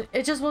was just,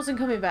 it just wasn't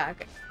coming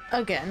back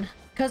again.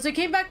 Because it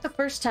came back the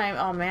first time.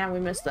 Oh man, we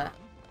missed that.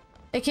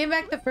 It came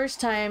back the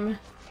first time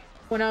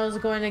when I was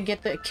going to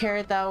get the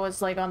carrot that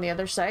was like on the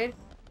other side.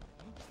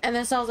 And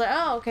then so I was like,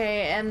 oh,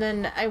 okay. And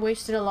then I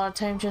wasted a lot of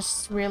time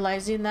just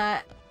realizing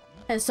that.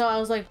 And so I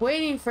was like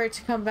waiting for it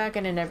to come back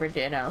and it never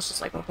did. And I was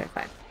just like, okay,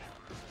 fine.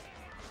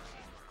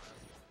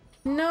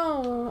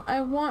 No,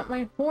 I want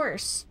my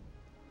horse.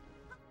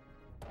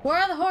 Where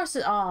are the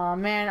horses? Oh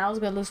man, I was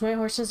gonna lose my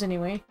horses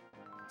anyway.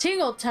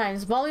 Tingle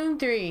Times, Volume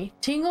 3.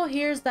 Tingle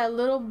hears that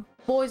little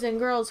boys and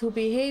girls who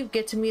behave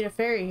get to meet a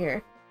fairy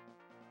here.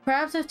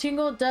 Perhaps if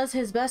Tingle does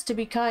his best to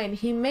be kind,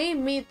 he may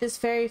meet this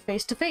fairy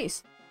face to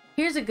face.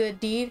 Here's a good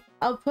deed.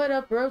 I'll put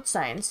up road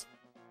signs.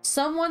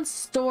 Someone's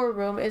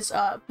storeroom is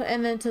up,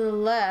 and then to the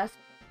left.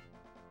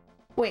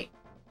 Wait,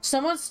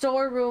 someone's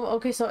storeroom.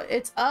 Okay, so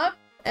it's up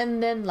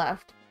and then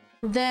left.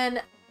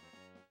 Then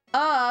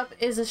up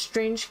is a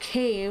strange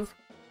cave,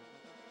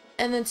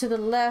 and then to the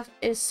left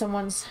is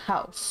someone's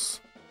house.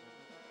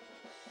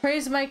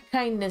 Praise my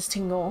kindness,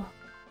 Tingle.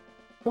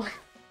 What?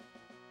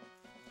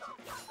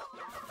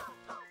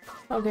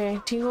 Okay,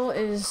 Tingle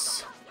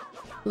is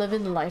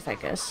living the life, I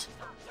guess.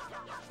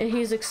 And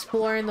he's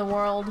exploring the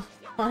world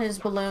on his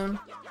balloon.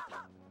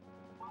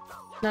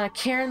 Not a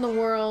care in the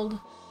world.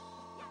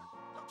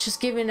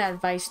 Just giving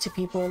advice to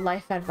people,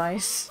 life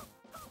advice.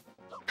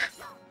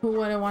 Who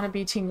wouldn't want to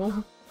be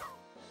Tingle?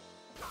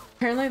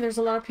 Apparently there's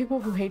a lot of people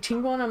who hate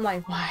Tingle and I'm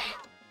like, why?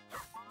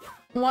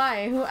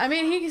 Why? Who? I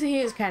mean, he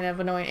is kind of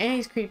annoying and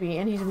he's creepy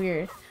and he's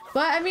weird.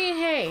 But I mean,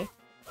 hey.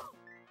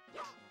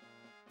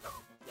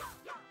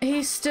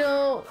 He's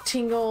still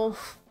Tingle.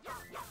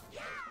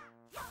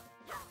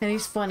 And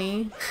he's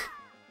funny.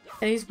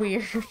 And he's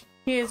weird.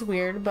 He is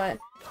weird, but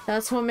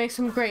that's what makes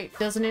him great,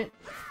 doesn't it?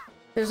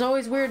 There's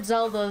always weird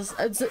Zeldas.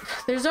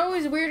 There's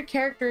always weird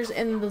characters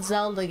in the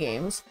Zelda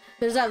games.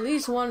 There's at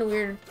least one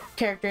weird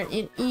character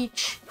in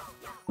each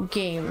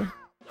game.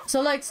 So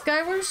like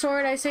Skyward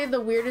Sword, I say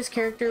the weirdest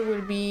character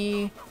would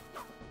be...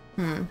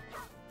 Who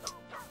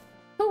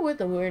would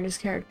the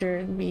weirdest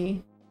character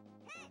be?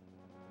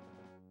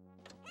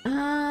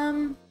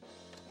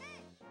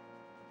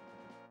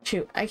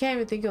 Shoot, I can't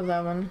even think of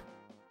that one.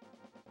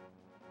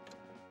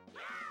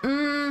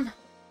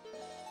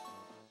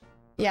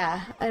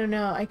 yeah, I don't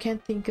know. I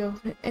can't think of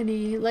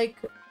any, like,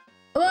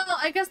 well,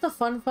 I guess the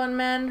Fun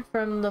Man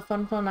from the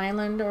Fun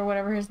Island or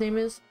whatever his name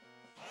is.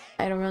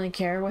 I don't really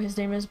care what his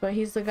name is, but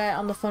he's the guy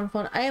on the Fun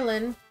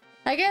Island.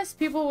 I guess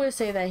people would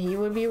say that he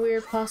would be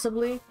weird,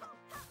 possibly.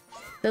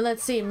 Then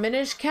let's see,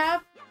 Minish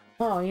Cap.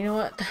 Oh, you know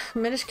what?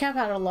 Minish Cap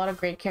had a lot of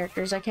great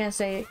characters. I can't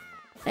say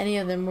any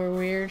of them were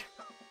weird,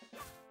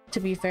 to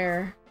be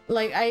fair.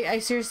 Like, I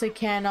seriously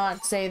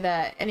cannot say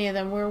that any of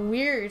them were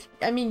weird.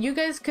 I mean, you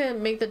guys could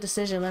make the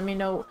decision. Let me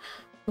know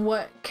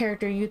what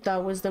character you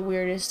thought was the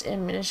weirdest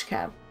in Minish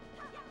Cap.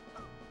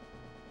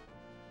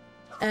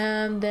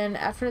 And then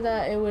after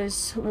that, it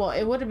was, well,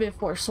 it would have been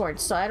Four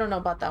Swords, so I don't know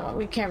about that one.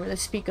 We can't really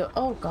speak of,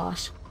 oh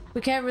gosh. We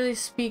can't really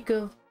speak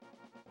of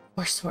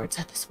Four Swords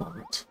at this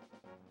moment.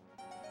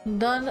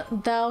 Then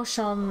thou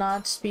shalt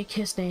not speak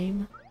his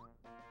name.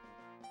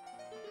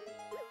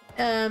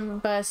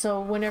 But so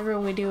whenever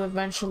we do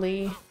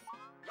eventually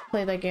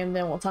play that game,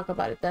 then we'll talk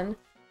about it then.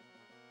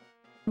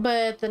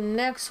 But the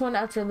next one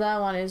after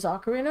that one is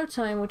Ocarina of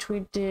Time, which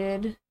we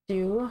did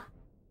do.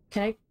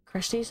 Can I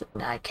crush these?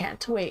 Nah, I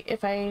can't. Wait,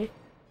 if I...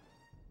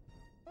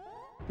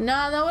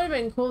 Nah, that would have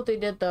been cool if they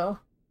did, though.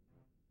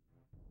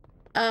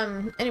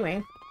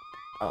 Anyway.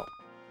 Oh.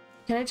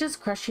 Can I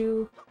just crush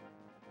you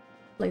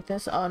like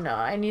this? Oh, no.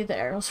 I need the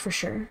arrows for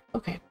sure.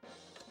 Okay.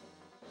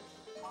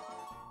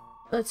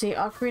 Let's see.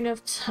 Ocarina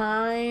of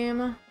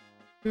Time.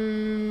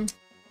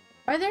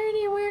 Are there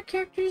any weird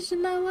characters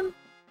in that one?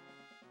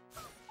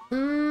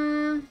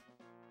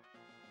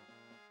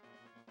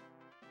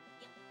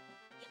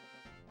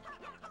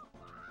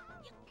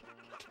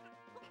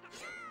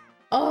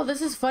 Oh,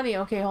 this is funny.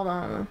 Okay, hold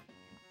on.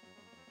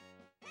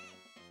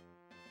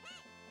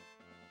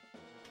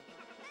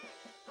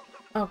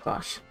 Oh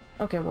gosh.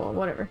 Okay, well,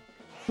 whatever.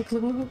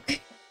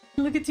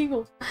 Look at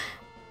Tingle.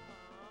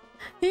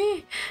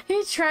 He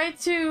tried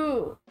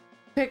to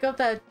pick up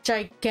that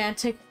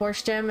gigantic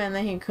force gem and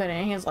then he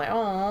couldn't. He was like,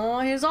 oh,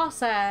 he was all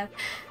sad.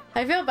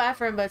 I feel bad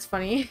for him, but it's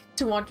funny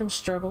to watch him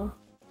struggle.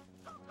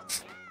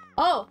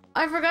 Oh,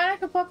 I forgot I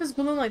could pop his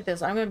balloon like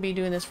this. I'm gonna be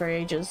doing this for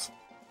ages.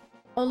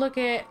 Oh, look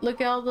at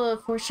all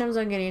the force gems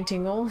I'm getting,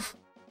 Tingle.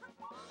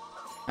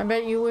 I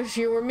bet you wish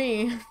you were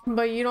me,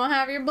 but you don't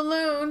have your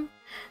balloon.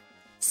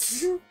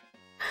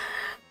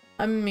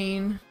 I'm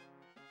mean.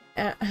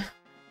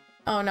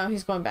 Oh no,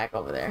 he's going back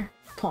over there.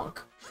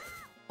 Plonk.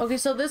 Okay,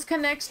 so this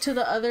connects to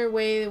the other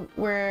way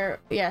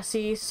where, yeah,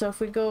 see, so if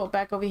we go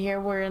back over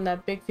here, we're in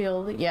that big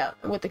field, yeah,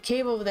 with the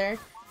cave over there.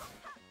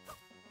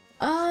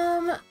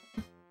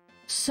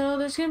 So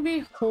there's gonna be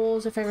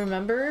holes if I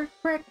remember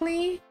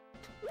correctly,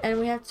 and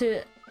we have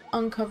to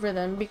uncover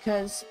them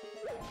because,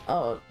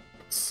 oh,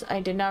 I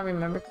did not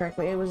remember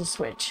correctly, it was a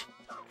switch.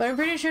 But I'm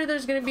pretty sure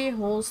there's gonna be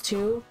holes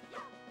too.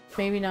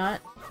 Maybe not.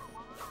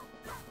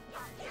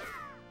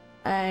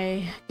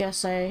 I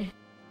guess I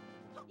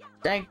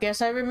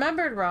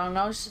remembered wrong.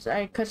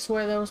 I could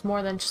swear there was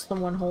more than just the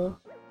one hole.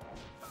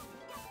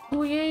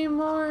 Oh yay,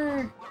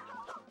 more!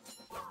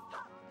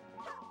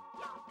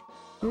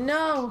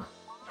 No!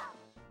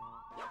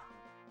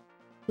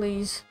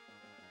 Please.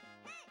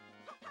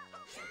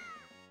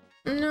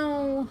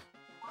 No!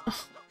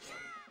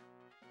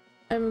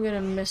 I'm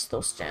gonna miss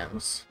those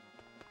gems.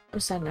 I'm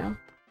sad now.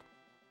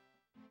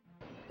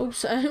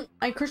 Oops,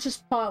 I crushed a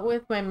spot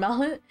with my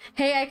mallet.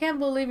 Hey, I can't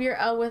believe you're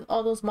out with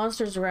all those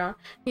monsters around.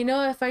 You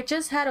know, if I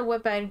just had a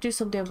weapon, I'd do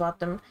something about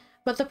them.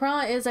 But the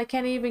problem is I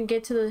can't even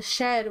get to the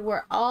shed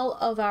where all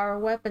of our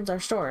weapons are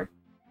stored.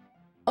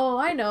 Oh,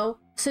 I know.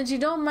 Since you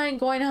don't mind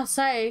going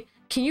outside,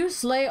 can you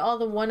slay all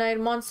the one-eyed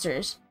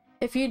monsters?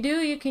 If you do,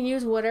 you can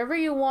use whatever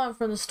you want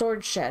from the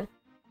storage shed.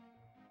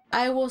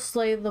 I will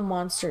slay the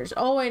monsters.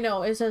 Oh, I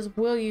know. It says,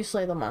 will you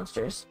slay the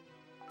monsters?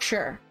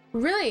 Sure.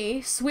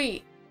 Really?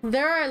 Sweet.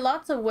 There are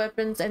lots of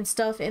weapons and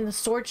stuff in the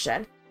storage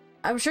shed.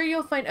 I'm sure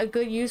you'll find a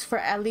good use for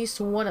at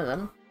least one of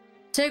them.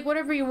 Take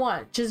whatever you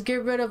want. Just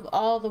get rid of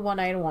all the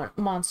one-eyed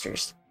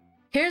monsters.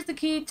 Here's the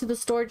key to the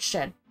storage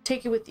shed.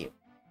 Take it with you.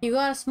 You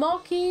got a small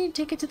key?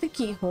 Take it to the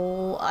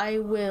keyhole. I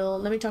will.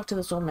 Let me talk to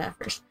this old man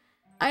first.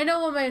 I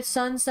know what my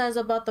son says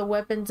about the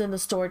weapons in the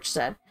storage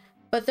shed,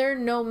 but they're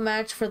no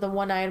match for the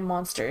one-eyed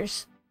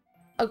monsters.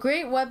 A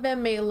great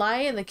weapon may lie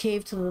in the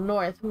cave to the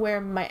north,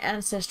 where my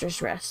ancestors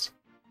rest.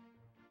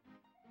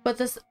 But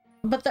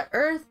the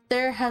earth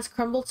there has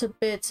crumbled to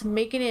bits,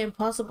 making it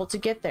impossible to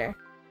get there.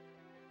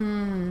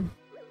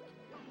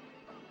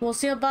 We'll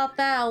see about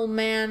that, old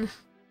man.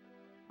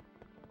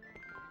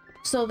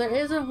 So there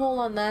is a hole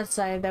on that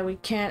side that we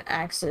can't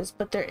access,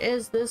 but there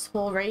is this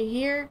hole right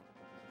here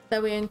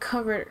that we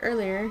uncovered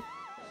earlier.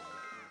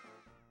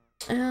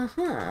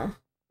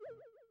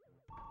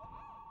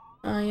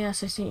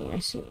 Yes, I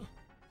see.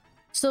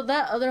 So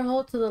that other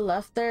hole to the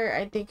left there,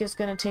 I think is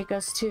gonna take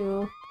us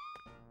to...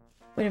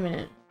 Wait a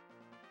minute.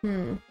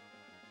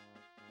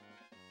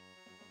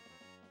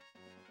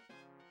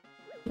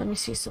 Let me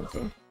see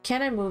something.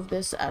 Can I move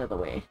this out of the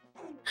way?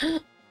 I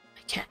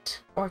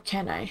can't. Or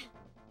can I?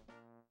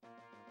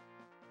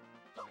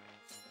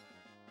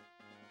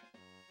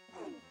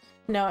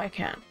 No, I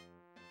can't.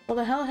 Well,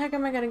 the heck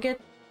am I gonna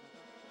get?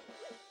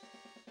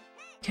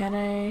 Can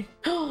I?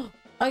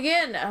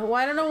 Again,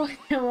 why I don't know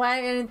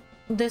why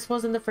this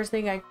wasn't the first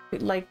thing I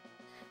like.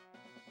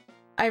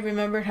 I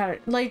remembered how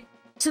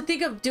to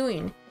think of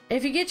doing.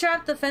 If you get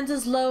trapped, the fence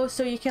is low,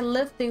 so you can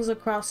lift things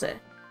across it.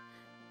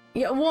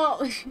 Yeah,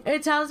 well,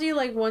 it tells you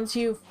like once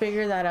you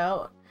figure that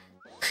out,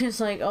 it's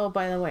like, oh,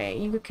 by the way,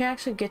 you can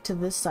actually get to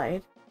this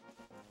side.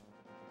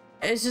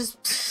 It's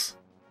just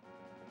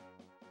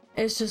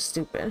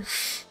stupid.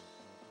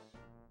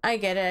 I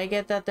get it. I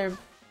get that they're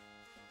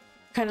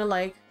kind of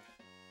like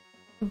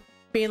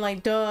being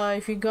like, duh,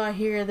 if you got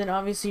here, then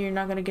obviously you're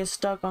not gonna get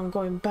stuck on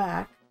going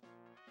back.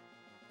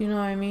 You know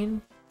what I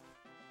mean?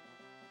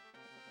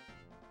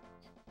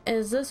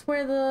 Is this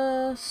where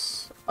the...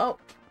 Oh.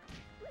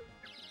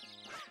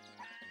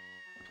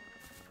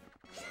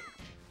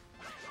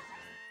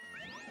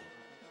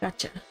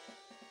 Gotcha.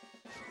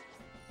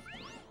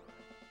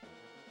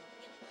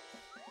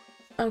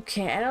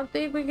 Okay, I don't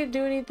think we could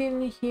do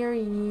anything here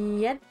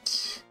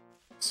yet.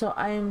 So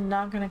I am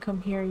not gonna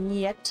come here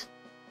yet.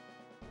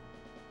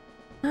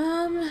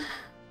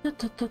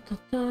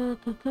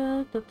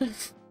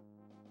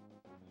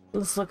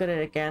 Let's look at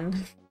it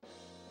again.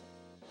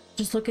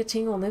 Just look at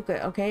Tingle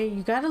Liquid, okay?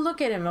 You gotta look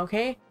at him,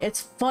 okay?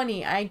 It's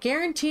funny. I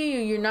guarantee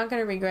you, you're not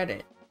gonna regret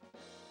it.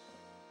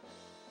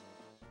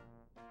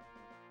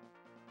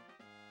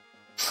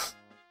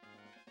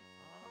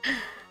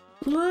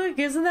 Look,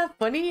 isn't that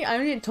funny? I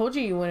mean, I told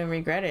you you wouldn't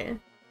regret it.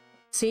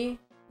 See?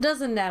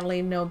 Doesn't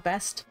Natalie know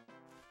best?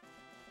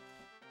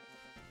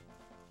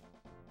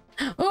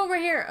 Oh,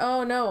 right here!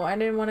 Oh no, I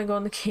didn't want to go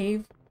in the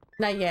cave.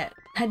 Not yet.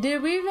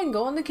 Did we even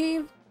go in the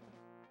cave?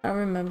 I don't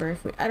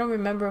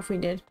remember if we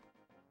did.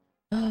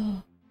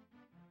 Oh.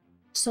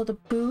 So the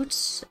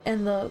boots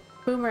and the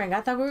boomerang.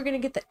 I thought we were gonna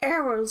get the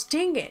arrows.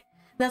 Dang it!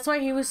 That's why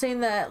he was saying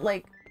that,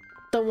 like,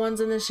 the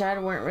ones in the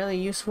shed weren't really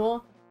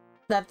useful.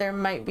 That there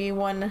might be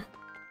one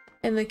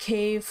in the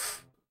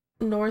cave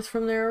north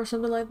from there or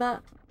something like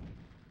that.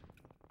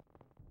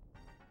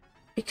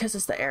 Because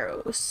it's the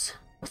arrows.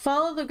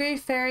 Follow the great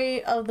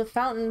fairy of the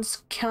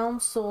fountains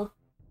council.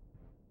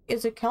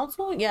 Is it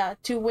council? Yeah,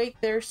 to wake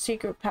their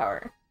secret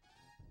power.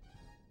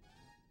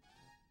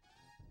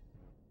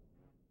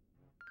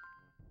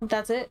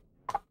 That's it?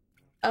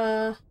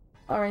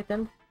 Alright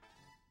then.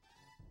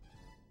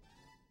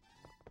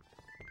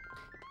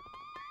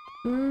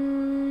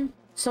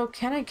 So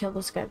can I kill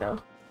this guy though?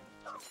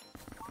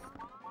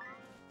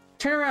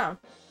 Turn around.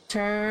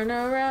 Turn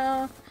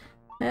around.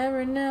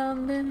 Every now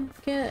and then.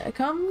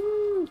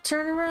 Come.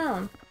 Turn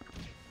around.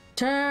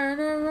 Turn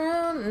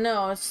around.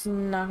 No, it's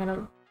not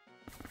gonna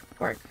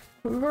work.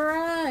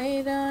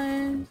 Bright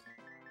eyes.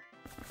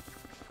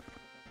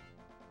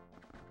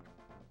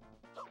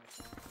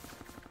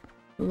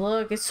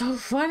 Look, it's so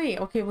funny.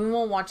 Okay, we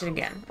won't watch it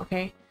again,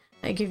 okay?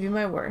 I give you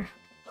my word.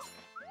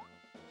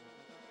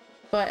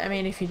 But, I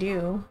mean, if you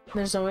do,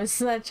 there's always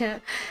that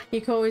chance. You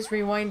can always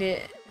rewind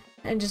it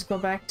and just go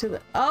back to the...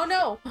 Oh,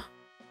 no!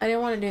 I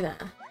didn't want to do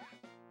that.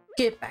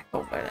 Get back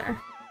over there.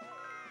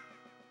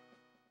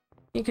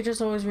 You could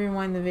just always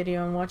rewind the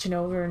video and watch it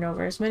over and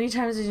over as many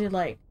times as you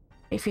like,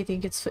 if you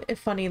think it's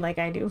funny like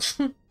I do.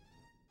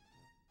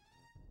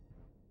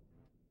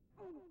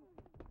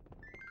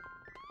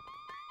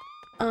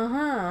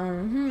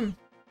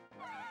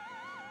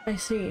 I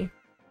see.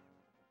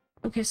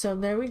 Okay, so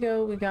there we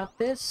go. We got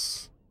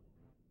this.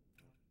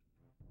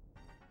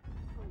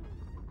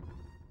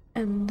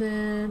 And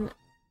then...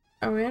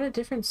 Are we on a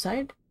different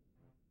side?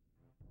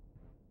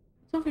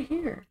 It's over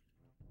here.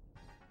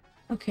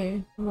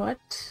 Okay, what?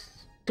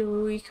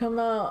 Do we come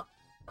out?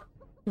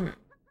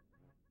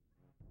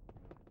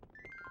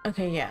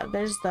 Okay, yeah,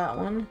 there's that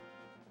one.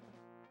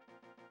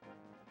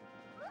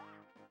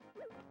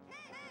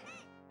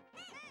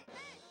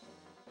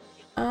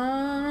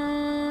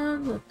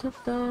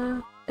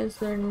 Is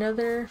there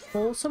another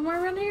hole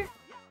somewhere around here?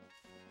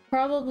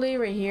 Probably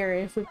right here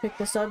if we pick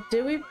this up.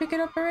 Did we pick it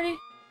up already?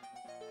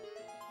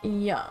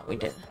 Yeah, we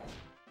did.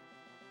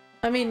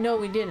 I mean, no,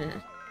 we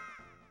didn't.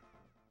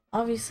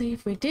 Obviously,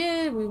 if we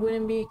did, we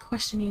wouldn't be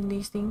questioning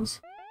these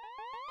things.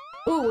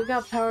 Ooh, we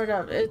got powered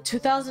up.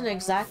 2000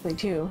 exactly,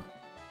 too.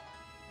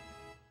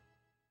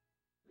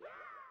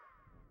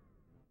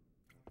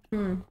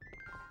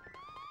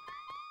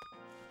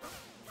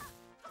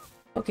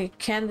 Okay,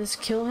 can this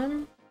kill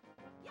him?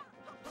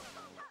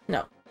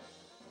 No.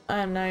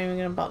 I'm not even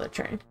gonna bother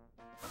trying.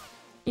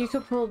 You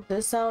could pull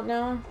this out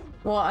now.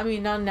 Well, I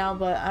mean, not now,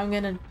 but I'm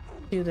gonna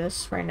do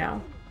this right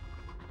now.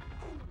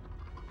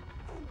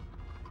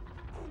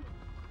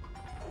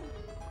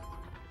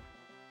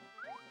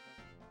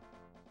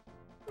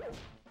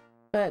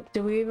 But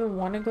do we even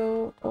want to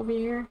go over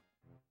here?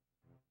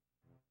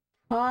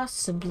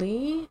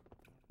 Possibly.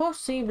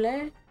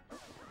 Possible.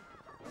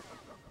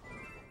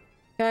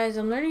 Guys,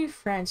 I'm learning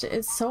French.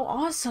 It's so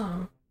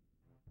awesome.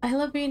 I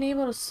love being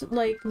able to,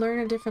 like, learn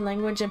a different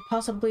language and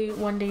possibly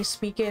one day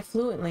speak it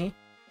fluently.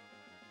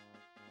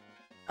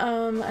 I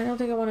don't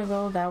think I want to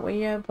go that way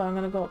yet, but I'm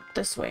gonna go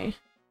this way.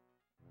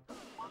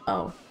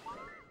 Oh.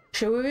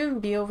 Should we even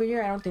be over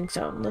here? I don't think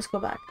so. Let's go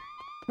back.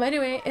 But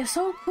anyway, it's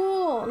so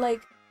cool.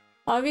 Like,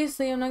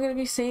 Obviously, I'm not gonna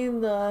be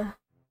saying the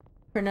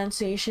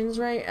pronunciations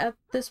right at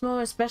this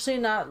moment, especially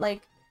not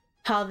like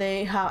how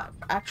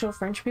actual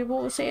French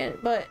people would say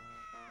it, but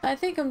I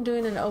think I'm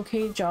doing an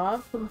okay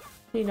job,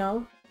 you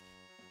know.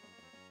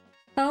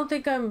 I don't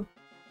think I'm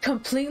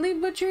completely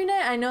butchering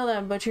it. I know that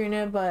I'm butchering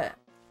it, but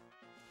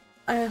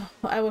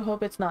I would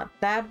hope it's not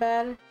that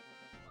bad.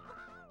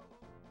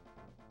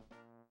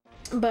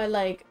 But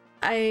like,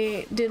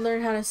 I did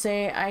learn how to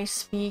say I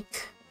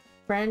speak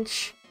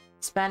French,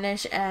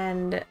 Spanish,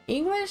 and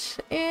English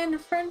in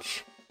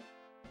French.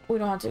 We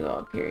don't have to go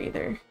up here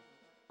either.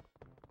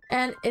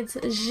 And it's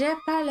je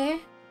parle,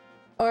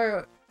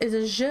 or is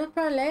it je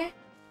parle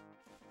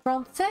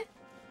français,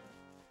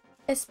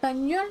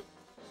 espagnol,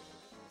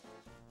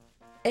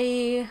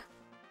 et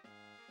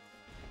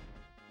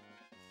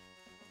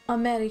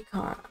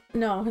américain.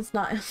 No, it's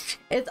not.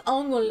 It's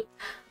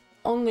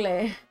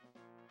anglais.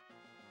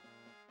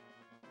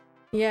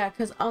 Yeah,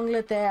 because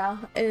Angleterre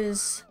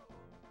is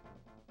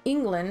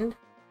England.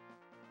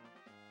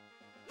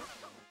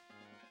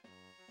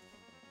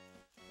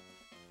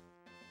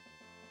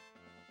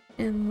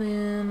 And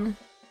then,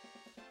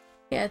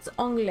 yeah, it's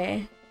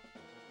anglais.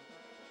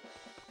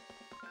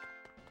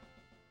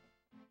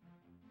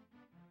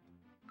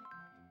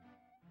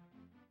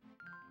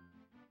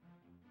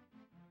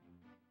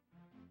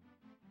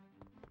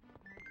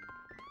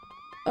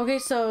 Okay,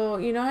 so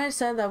you know how I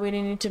said that we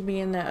didn't need to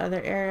be in that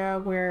other area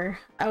where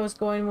I was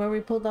going, where we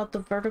pulled out the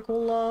vertical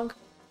log?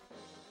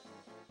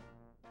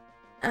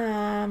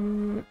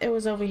 It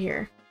was over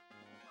here.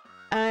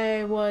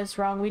 I was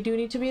wrong. We do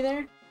need to be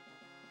there.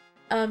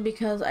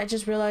 Because I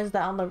just realized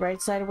that on the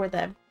right side where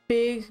that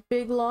big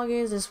log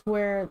is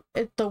where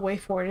the way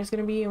forward is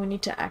gonna be, and we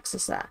need to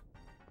access that.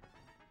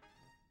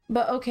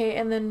 But okay,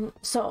 and then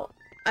so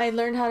I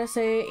learned how to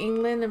say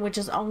England, which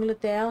is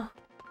Angleterre,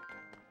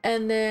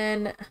 and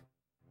then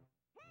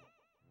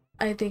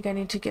I think I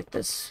need to get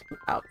this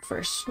out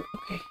first.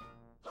 Okay,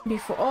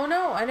 before, oh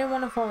no, I didn't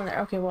want to fall in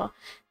there. Okay, well,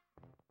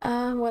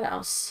 what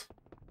else?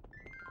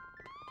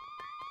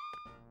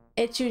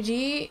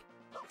 HUG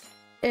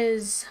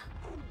is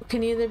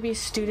can either be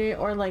student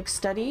or like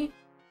study.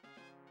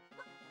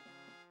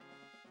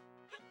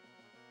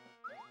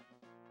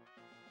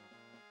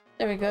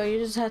 There we go. You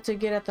just have to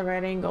get at the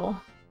right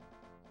angle.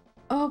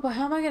 Oh, but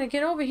how am I gonna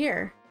get over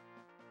here?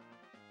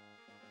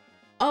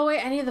 Oh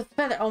wait, I need the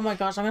feather. Oh my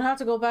gosh, I'm gonna have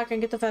to go back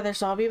and get the feather,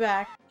 so I'll be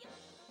back.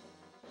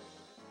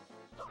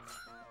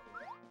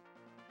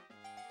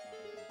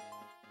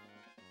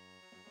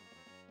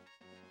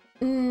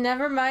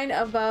 Never mind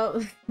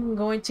about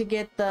going to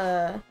get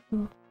the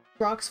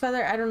Rock's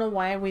feather. I don't know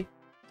why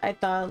I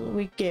thought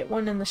we'd get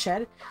one in the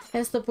shed.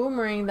 It's the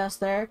boomerang that's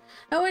there.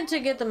 I went to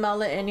get the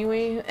mallet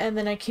anyway, and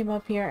then I came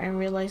up here and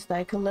realized that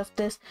I could lift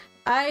this.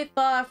 I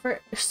thought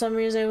for some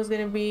reason it was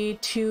gonna be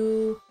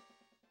too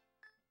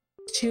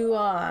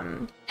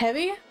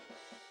heavy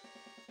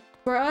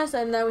for us,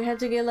 and that we had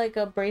to get like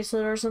a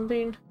bracelet or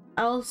something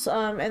else,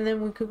 and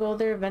then we could go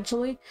there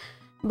eventually.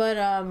 But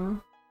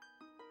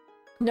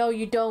no,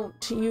 you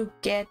don't. You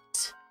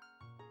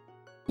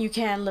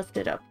can lift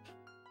it up.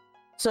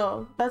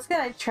 So that's good.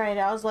 I tried.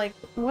 I was like,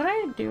 what do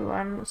I do?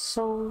 I'm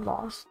so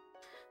lost.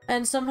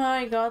 And somehow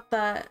I got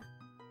that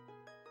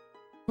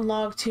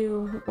log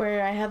too,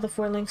 where I had the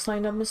 4 links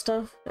lined up and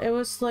stuff. It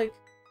was like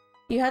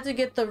you had to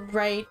get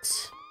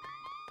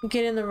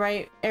in the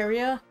right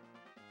area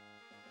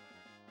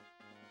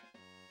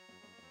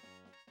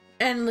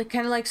and like,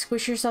 kind of like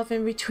squish yourself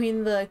in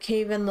between the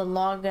cave and the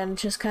log, and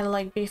just kind of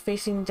like be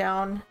facing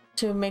down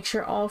to make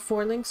sure all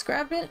 4 links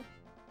grab it.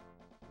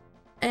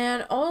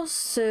 And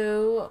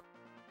also,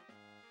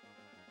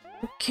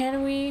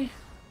 can we...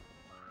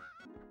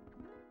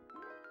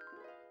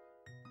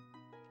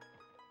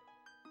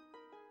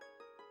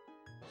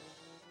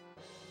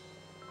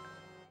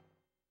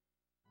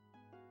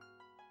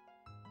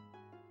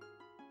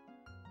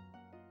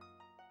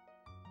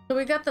 So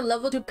we got the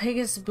level 2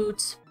 Pegasus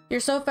boots. You're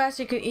so fast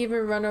you could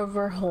even run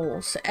over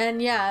holes.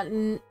 And yeah,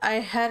 I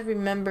had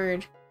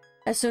remembered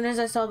as soon as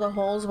I saw the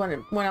holes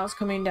when I was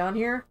coming down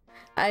here,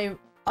 I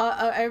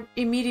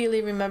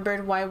immediately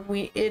remembered why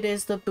it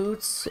is the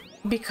boots.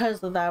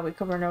 Because of that, we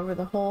could run over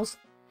the holes.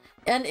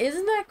 And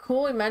isn't that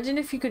cool? Imagine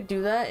if you could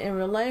do that in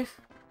real life.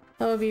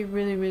 That would be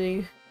really,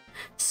 really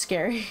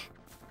scary.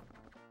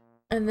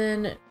 And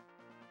then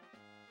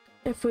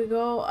if we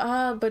go,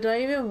 but do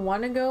I even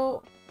want to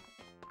go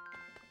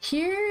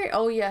here?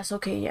 Oh yes,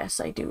 okay, yes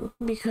I do.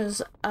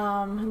 Because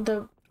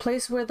the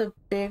place where the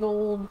big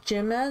old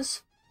gem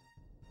is,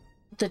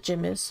 the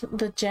gem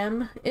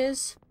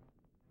is.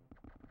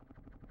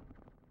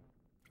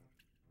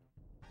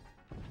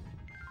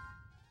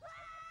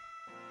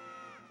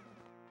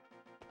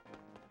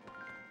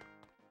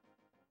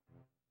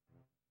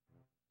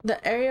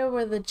 The area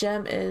where the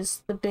gem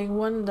is, the big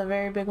one, the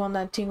very big one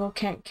that Tingle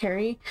can't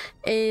carry,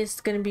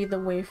 is gonna be the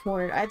way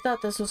forward. I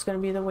thought this was gonna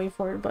be the way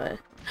forward, but...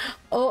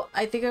 Oh,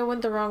 I think I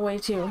went the wrong way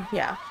too.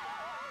 Yeah.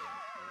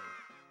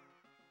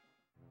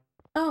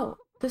 Oh,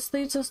 this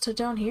leads us to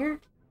down here?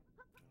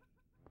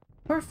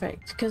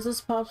 perfect, because this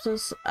pops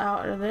us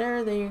out of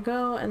there. There you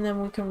go. And then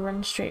we can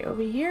run straight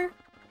over here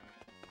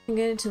and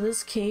get into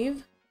this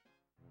cave.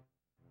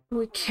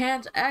 We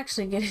can't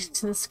actually get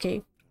into this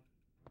cave.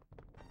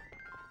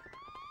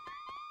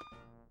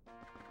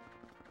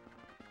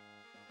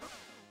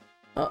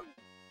 Oh.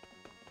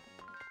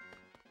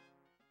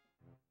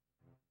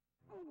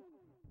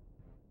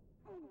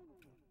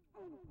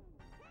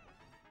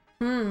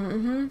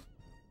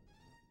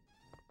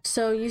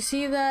 So you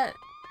see that?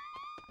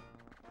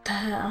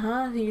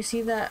 You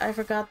see that? I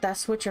forgot that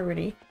switch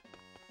already.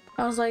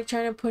 I was like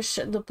trying to push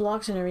the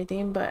blocks and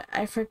everything, but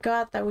I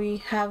forgot that we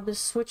have this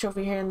switch over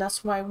here, and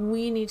that's why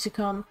we need to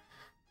come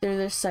through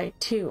this side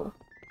too.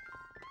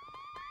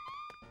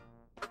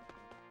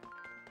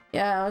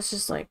 Yeah, I was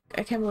just like,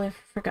 I can't believe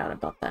I forgot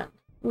about that.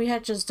 We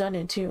had just done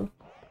it too.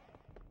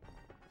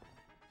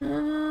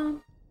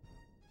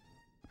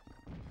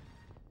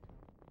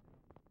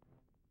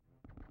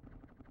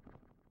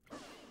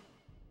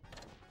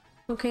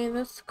 Okay,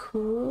 that's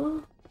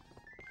cool.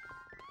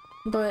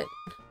 But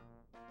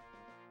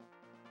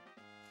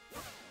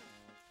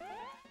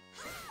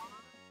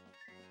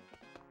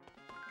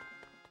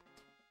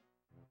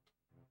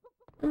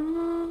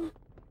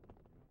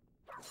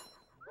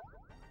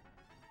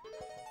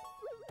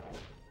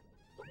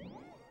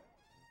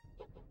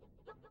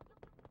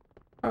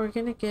are we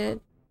gonna get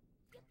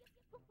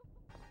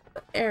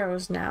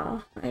arrows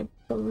now? I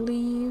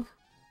believe.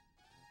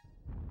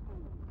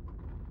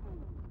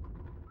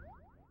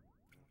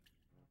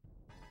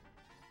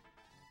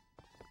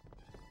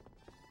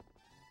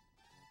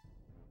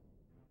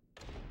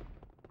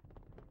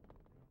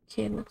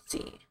 Okay, let's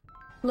see.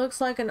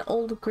 Looks like an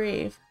old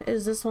grave.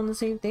 Is this one the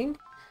same thing?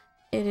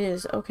 It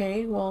is.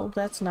 Okay, well,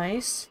 that's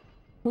nice.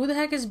 Who the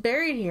heck is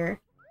buried here?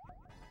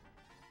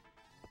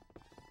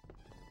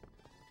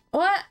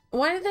 What?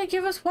 Why did they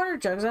give us water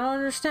jugs? I don't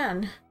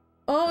understand.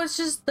 Oh, it's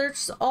just, they're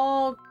just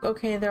all...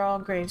 Okay, they're all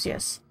graves,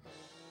 yes.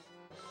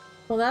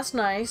 Well, that's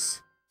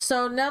nice.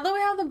 So now that we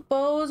have the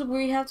bows,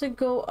 we have to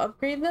go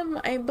upgrade them,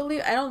 I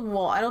believe. I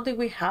don't think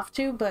we have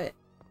to, but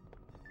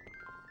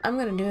I'm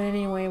gonna do it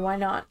anyway. Why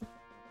not?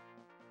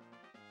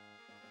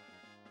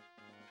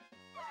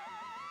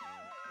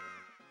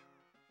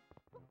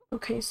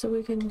 Okay, so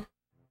we can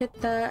hit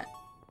that.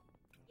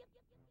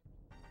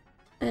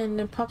 And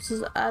it pops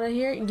us out of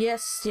here.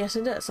 Yes, yes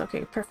it does.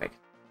 Okay, perfect.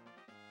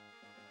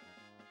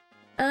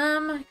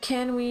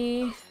 Can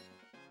we...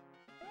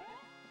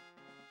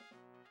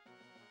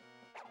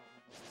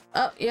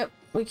 Oh, yep,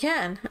 we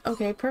can.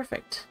 Okay,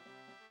 perfect.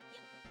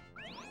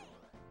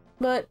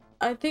 But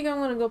I think I'm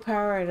gonna go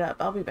power it up.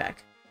 I'll be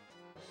back.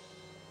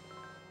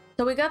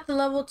 So we got the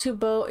level 2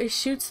 bow. It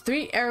shoots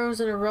 3 arrows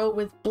in a row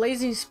with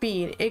blazing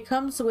speed. It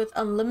comes with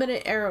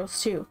unlimited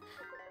arrows too.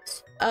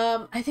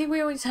 I think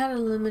we always had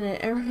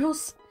unlimited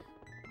arrows.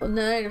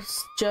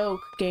 Nice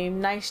joke,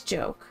 game. Nice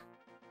joke.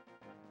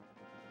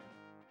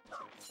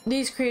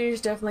 These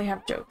creators definitely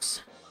have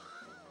jokes.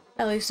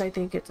 At least I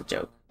think it's a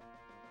joke.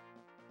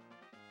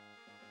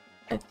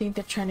 I think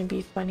they're trying to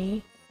be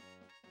funny.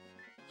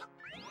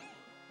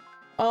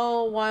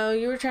 Oh, while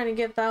you were trying to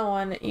get that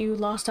one, you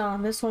lost out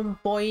on this one,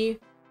 boy.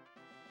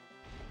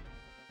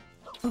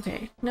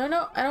 Okay. No,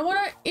 no, I don't want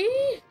to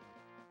eat.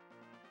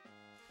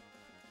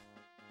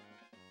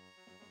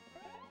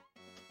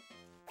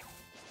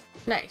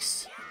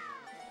 Nice.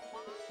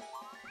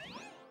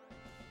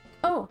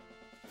 Oh,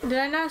 did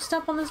I not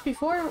step on this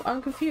before?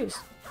 I'm confused.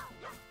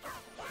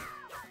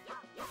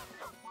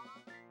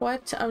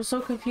 What? I'm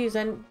so confused.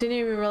 I didn't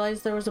even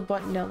realize there was a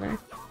button down there.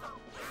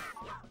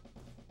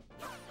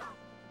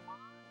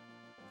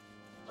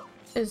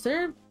 Is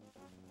there?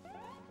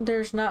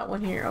 There's not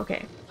one here.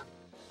 Okay.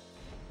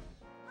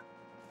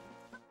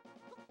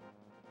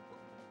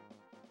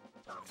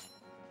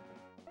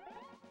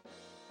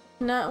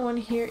 Not one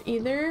here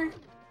either.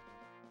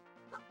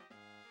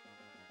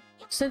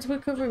 Since we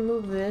could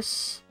remove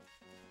this.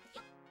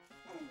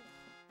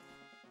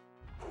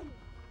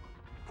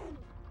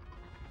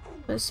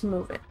 Let's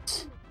move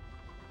it.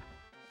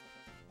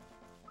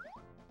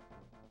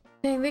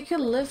 Dang, they could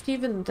lift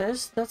even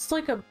this? That's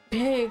like a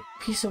big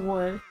piece of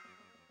wood.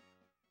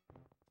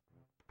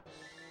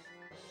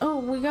 Oh,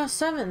 we got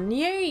 7.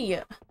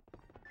 Yay!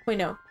 Wait,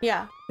 no.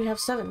 Yeah, we have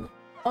 7.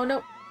 Oh,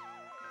 no.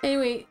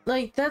 Anyway,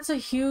 like, that's a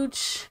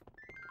huge...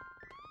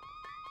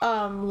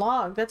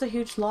 log. That's a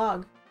huge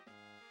log.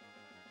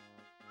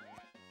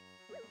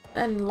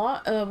 And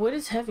wood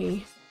is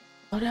heavy.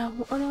 Oh no,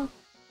 oh no.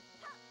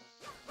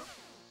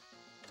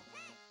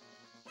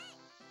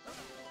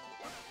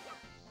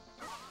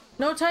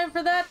 No time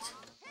for that?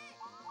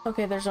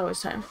 Okay, there's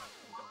always time.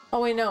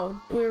 Oh wait,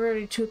 no. We're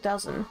already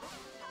 2,000.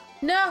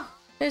 No!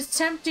 It's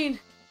tempting!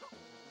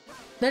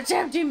 They're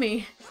tempting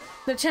me!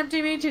 They're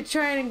tempting me to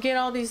try and get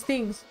all these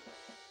things.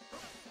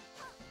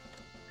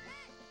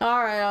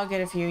 Alright, I'll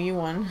get a few. You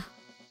won.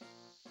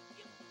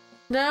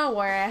 Don't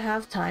worry, I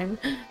have time.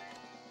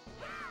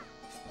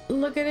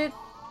 Look at it.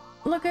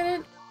 Look at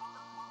it.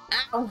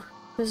 Ow!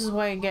 This is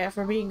what I get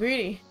for being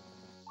greedy.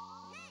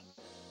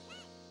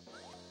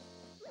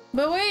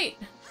 But wait!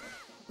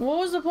 What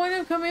was the point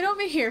of coming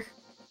over here?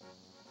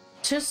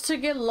 Just to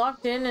get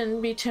locked in and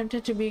be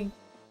tempted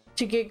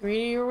to get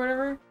greedy or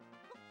whatever?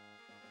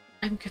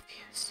 I'm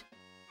confused.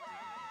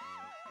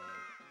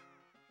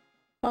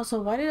 Also,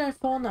 why did I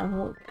fall in that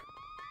hole?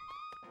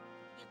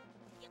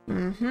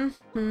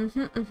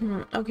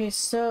 Okay,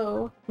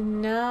 so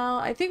now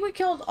I think we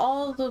killed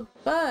all the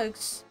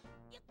bugs.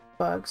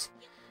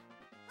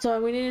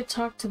 So we need to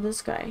talk to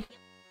this guy,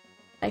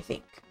 I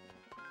think.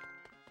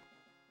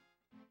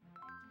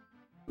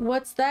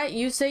 What's that?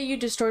 You say you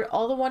destroyed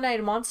all the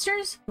one-eyed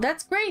monsters?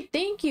 That's great,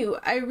 thank you.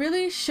 I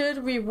really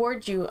should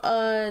reward you.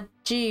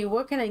 Gee,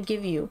 what can I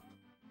give you?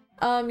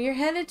 You're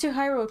headed to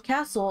Hyrule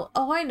Castle.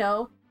 Oh, I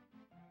know.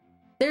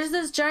 There's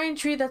this giant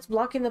tree that's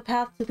blocking the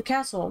path to the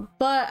castle,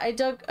 but I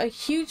dug a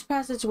huge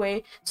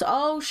passageway, so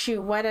oh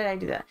shoot, why did I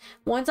do that?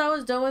 Once I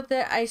was done with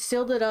it, I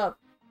sealed it up,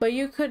 but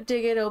you could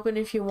dig it open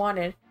if you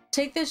wanted.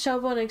 Take this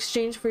shovel in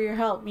exchange for your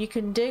help. You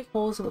can dig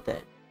holes with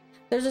it.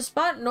 There's a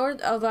spot north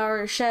of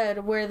our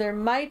shed where there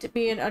might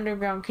be an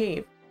underground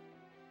cave.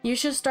 You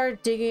should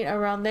start digging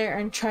around there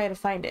and try to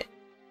find it.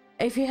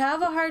 If you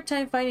have a hard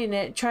time finding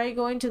it, try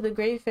going to the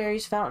Great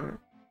Fairy's fountain.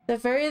 The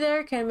fairy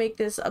there can make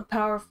this a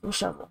powerful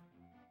shovel.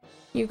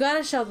 You got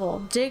a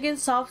shovel. Dig in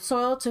soft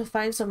soil to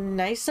find some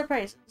nice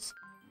surprises.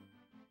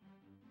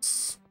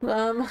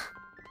 I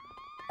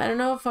don't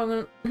know if I'm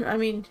gonna... I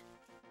mean...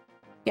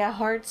 Yeah,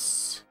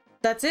 hearts...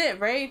 That's it,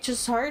 right?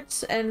 Just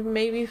hearts and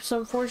maybe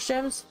some force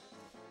gems.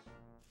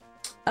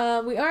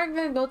 We are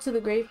gonna go to the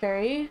Great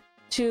Fairy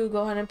to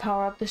go ahead and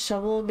power up the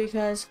shovel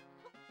because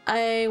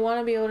I want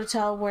to be able to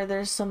tell where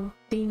there's some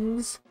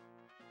things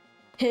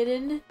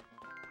hidden.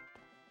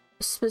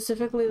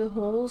 Specifically the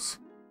holes.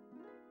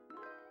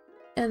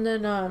 And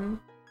then,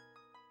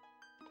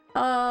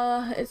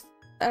 it's,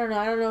 I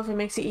don't know if it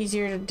makes it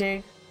easier to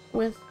dig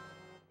with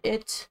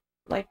it,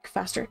 like,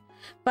 faster.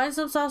 Find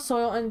some soft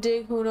soil and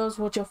dig, who knows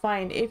what you'll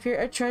find. If you're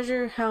a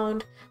treasure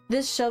hound,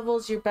 this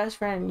shovel's your best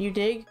friend. You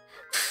dig?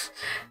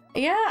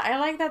 Yeah, I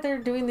like that they're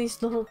doing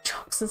these little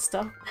jokes and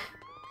stuff.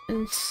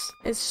 And it's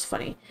just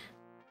funny.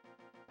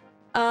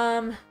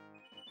 Oh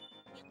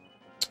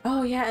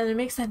yeah, and it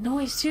makes that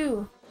noise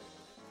too.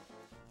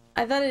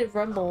 I thought it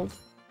rumbled.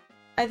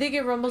 I think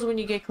it rumbles when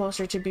you get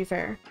closer, to be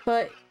fair.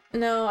 But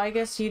no, I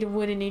guess you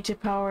wouldn't need to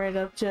power it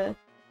up to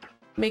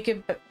make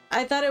it...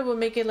 I thought it would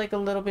make it like a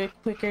little bit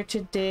quicker to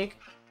dig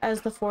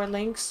as the 4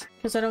 links.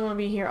 Because I don't want to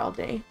be here all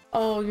day.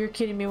 Oh, you're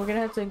kidding me. We're going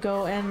to have to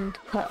go and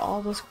cut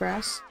all this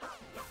grass.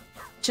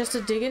 Just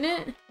to dig in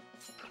it?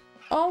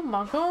 Oh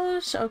my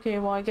gosh. Okay,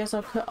 well I guess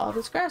I'll cut all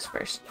this grass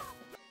first.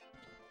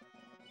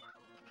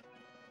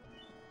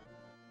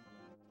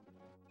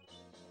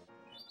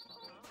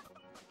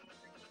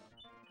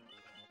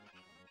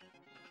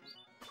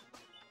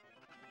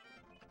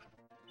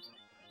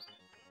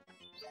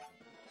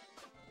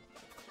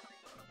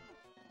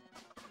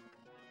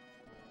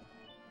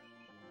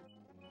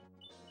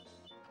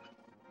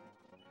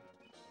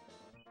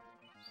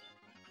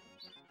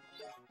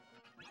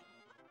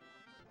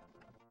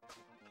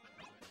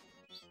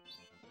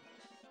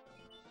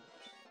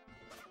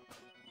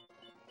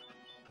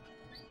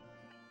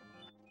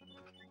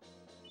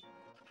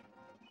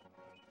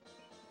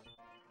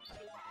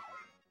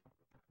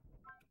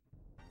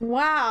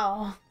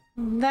 Wow,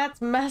 that's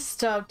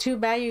messed up. Too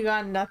bad you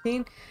got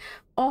nothing.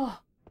 Oh,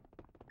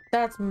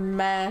 that's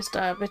messed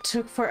up. It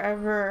took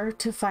forever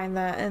to find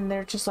that, and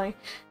they're just like,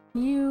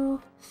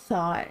 you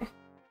thought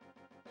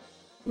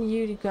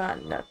you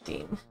got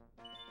nothing.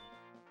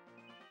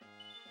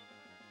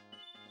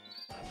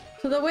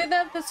 So the way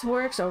that this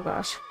works, oh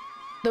gosh,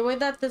 the way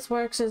that this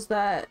works is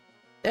that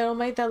it'll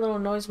make that little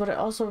noise, but it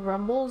also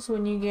rumbles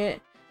when you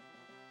get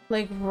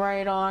like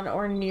right on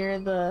or near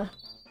the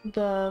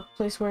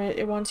place where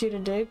it wants you to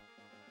dig.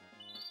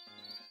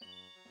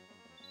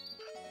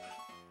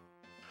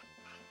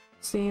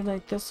 See,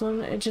 like this one,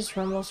 it just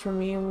rumbles for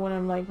me when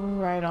I'm like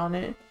right on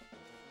it.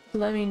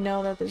 Let me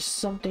know that there's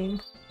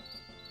something.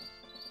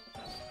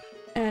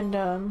 And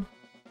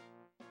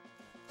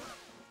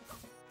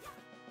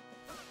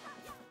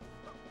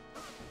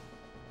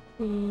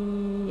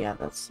yeah,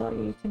 that's all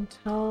you can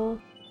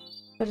tell.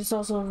 But it's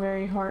also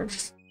very hard.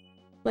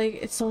 Like,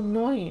 it's so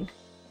annoying.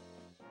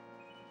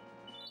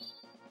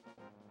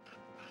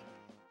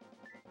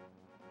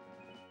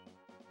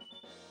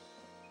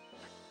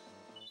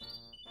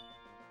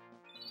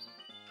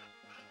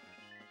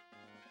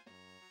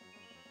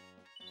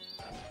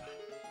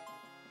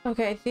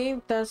 Okay, I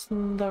think that's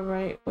the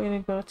right way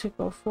to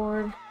go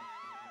forward.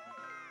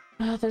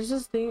 There's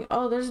this thing.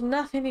 Oh, there's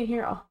nothing in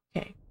here. Oh,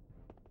 okay.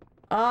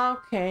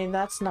 Okay,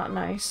 that's not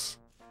nice.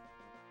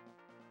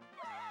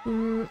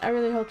 I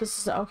really hope this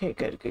is okay.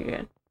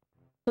 Good.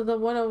 So the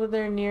one over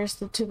there nearest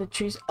to the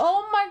trees.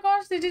 Oh my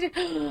gosh, they did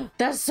it.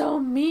 That's so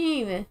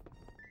mean.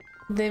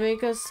 They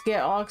make us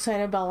get all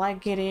excited about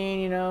like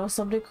getting, you know,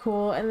 something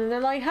cool, and then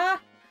they're like,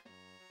 "Ha!"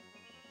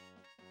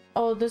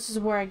 Oh, this is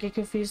where I get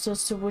confused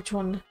as to which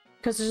one.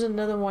 Because there's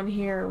another one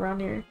here,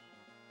 around here.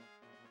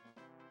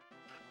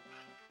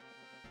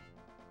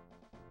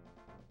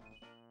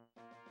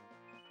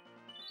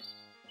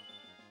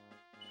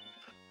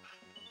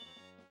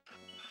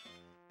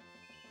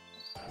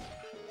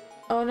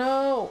 Oh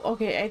no!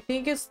 Okay, I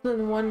think it's the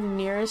one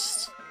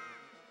nearest.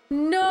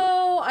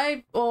 No!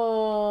 I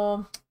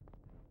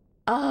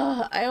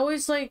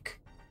always like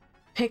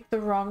pick the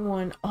wrong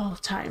one all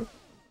the time.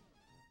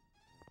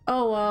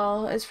 Oh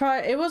well, it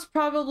was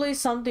probably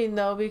something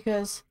though,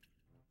 because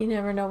you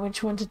never know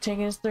which one to take,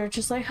 and they're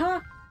just like,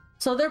 huh?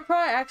 So there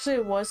probably actually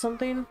was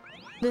something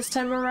this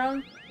time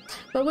around.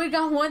 But we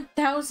got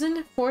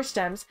 1,000 force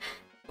gems.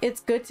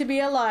 It's good to be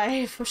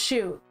alive.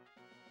 Shoot.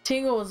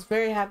 Tingle was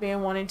very happy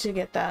and wanting to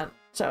get that.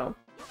 So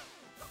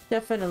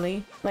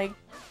definitely, like,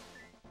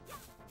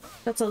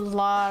 that's a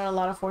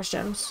lot of force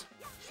gems.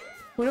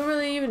 We don't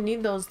really even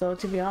need those though,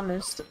 to be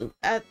honest,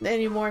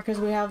 anymore, because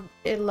we have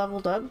it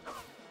leveled up.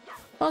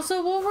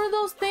 Also, what were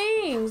those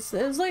things?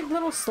 It was like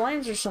little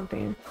slimes or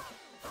something.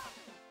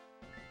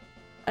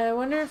 I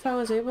wonder if I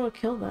was able to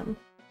kill them.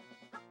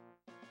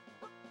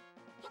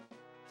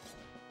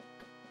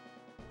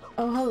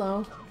 Oh,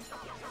 hello.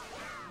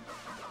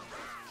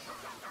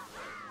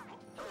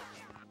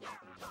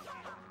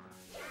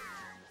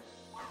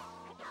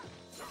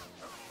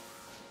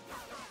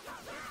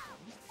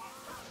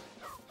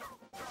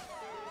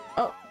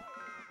 Oh.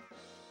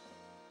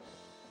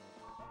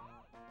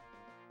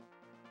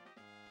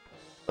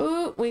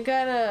 Ooh, we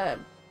got a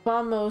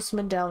Bombos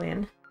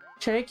medallion.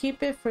 Should I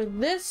keep it for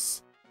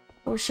this?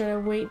 Or should I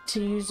wait to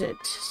use it?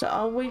 So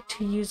I'll wait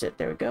to use it.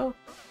 There we go.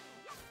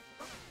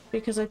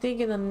 Because I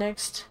think in the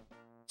next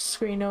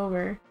screen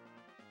over,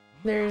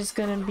 there's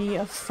gonna be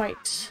a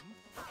fight.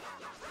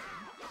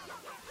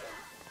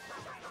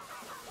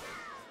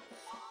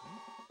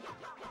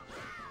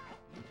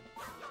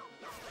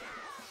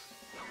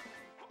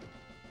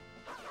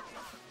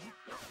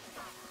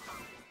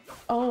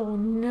 Oh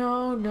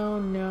no, no,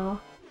 no.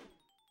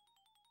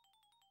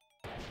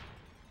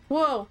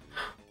 Whoa!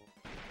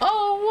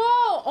 Oh,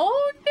 whoa!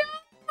 Oh no!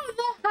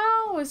 The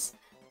house!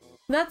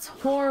 That's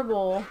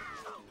horrible.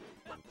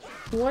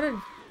 What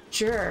a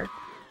jerk.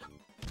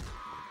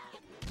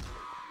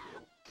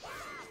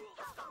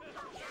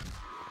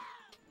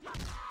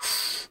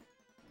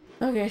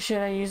 Okay, should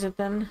I use it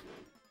then?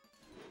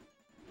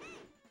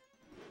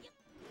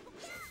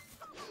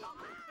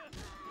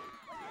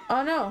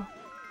 Oh no!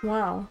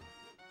 Wow.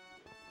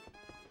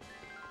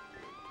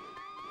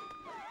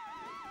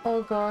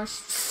 Oh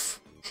gosh.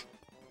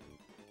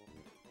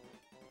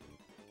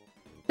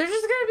 They're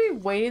just gonna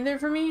be waiting there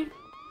for me?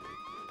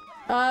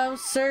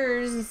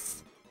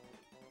 Sirs.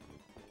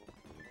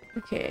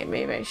 Okay,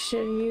 maybe I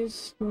should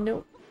use...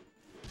 Nope.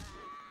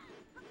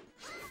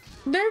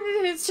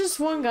 It's just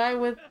one guy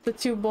with the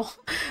two ball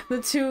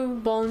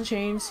and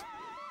chains.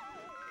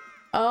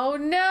 Oh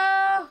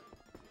no!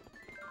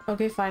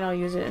 Okay, fine, I'll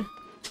use it.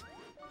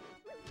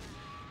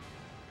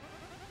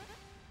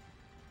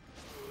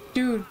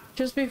 Dude,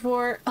 just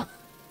before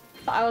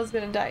I was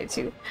gonna die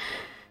too.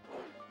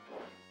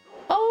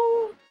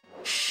 Oh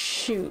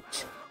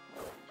shoot.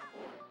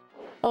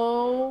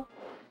 Oh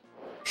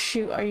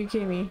shoot, are you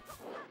kidding me?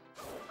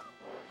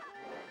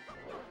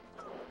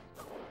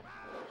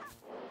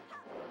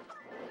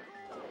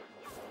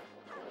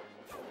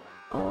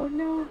 Oh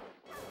no.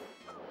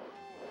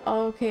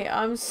 Okay,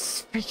 I'm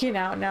freaking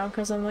out now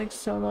because I'm like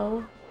so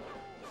low.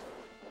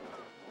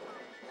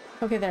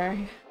 Okay, there.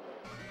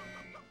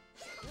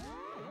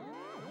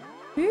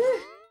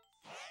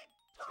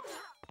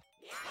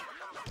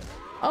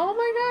 Oh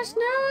my gosh,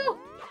 no!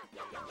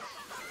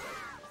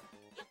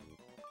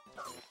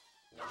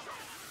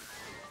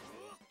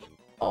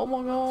 Oh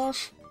my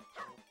gosh.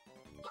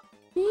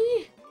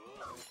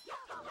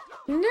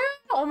 No!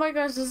 Oh my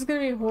gosh, this is gonna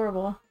be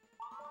horrible.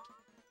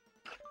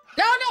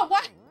 No, no,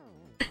 what?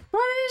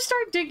 Why did you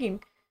start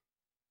digging?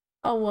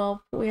 Oh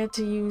well, we had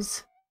to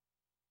use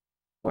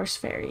Force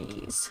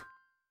Fairies.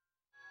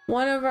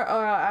 One of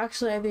our,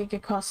 actually I think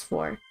it costs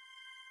 4.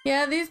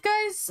 Yeah, these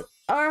guys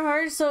are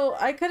hard, so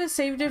I could have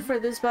saved it for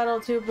this battle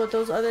too, but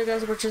those other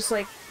guys were just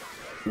like,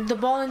 the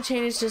ball and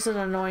chain is just an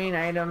annoying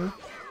item.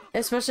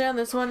 Especially on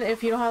this one,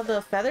 if you don't have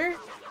the feather,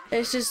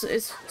 it's just,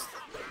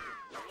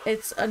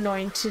 it's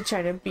annoying to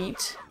try to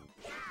beat.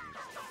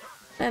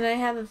 And I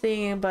had the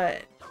thing,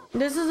 but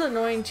this is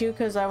annoying too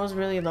because I was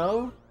really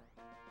low.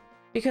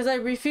 Because I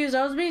refused,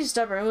 I was being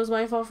stubborn. It was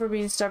my fault for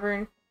being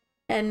stubborn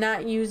and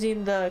not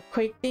using the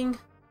quake thing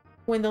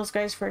when those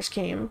guys first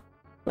came.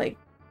 Like,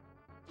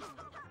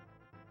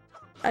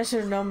 I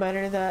should have known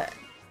better that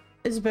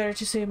it's better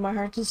to save my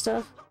hearts and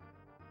stuff.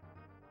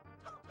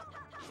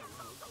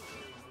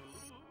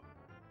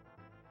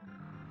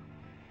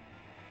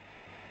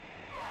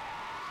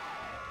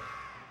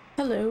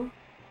 Hello.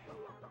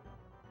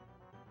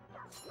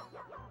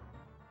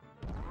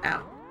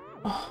 Ow.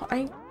 Oh,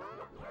 I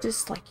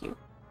dislike you.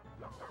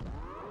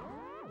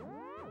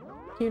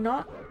 You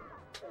not?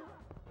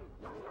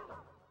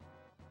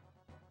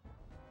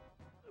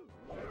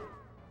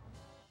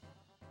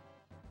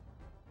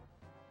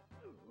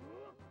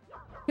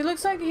 He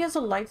looks like he has a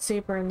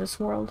lightsaber in this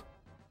world.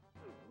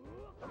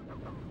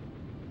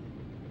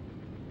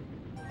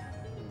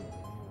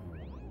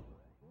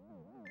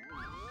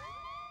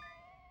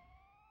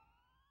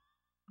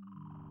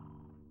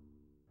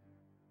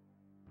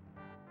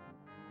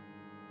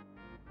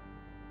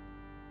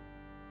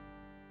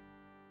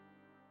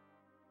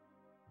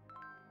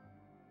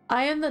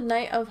 I am the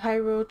Knight of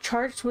Hyrule,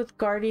 charged with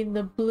guarding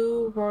the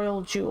blue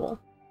royal jewel.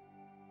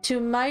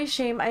 To my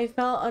shame, I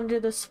fell under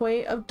the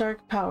sway of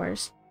dark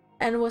powers,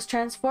 and was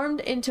transformed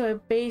into a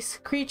base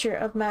creature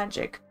of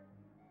magic.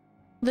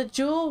 The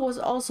jewel was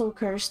also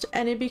cursed,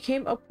 and it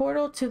became a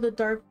portal to the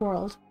dark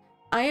world.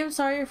 I am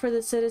sorry for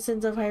the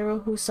citizens of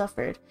Hyrule who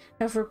suffered,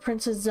 and for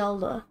Princess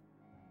Zelda.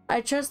 I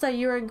trust that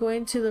you are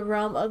going to the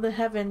realm of the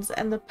heavens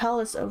and the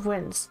palace of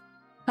winds.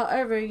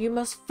 However, you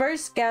must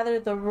first gather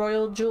the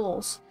royal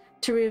jewels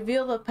to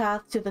reveal the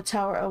path to the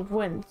Tower of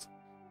Winds.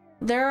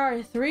 There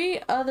are 3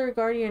 other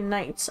guardian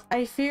knights.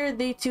 I fear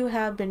they too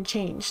have been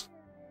changed.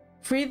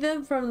 Free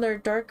them from their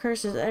dark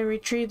curses and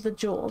retrieve the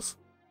jewels.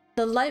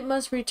 The light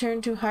must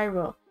return to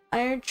Hyrule.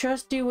 I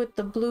entrust you with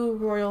the blue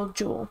royal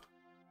jewel,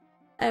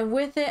 and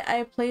with it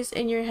I place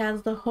in your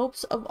hands the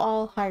hopes of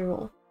all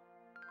Hyrule.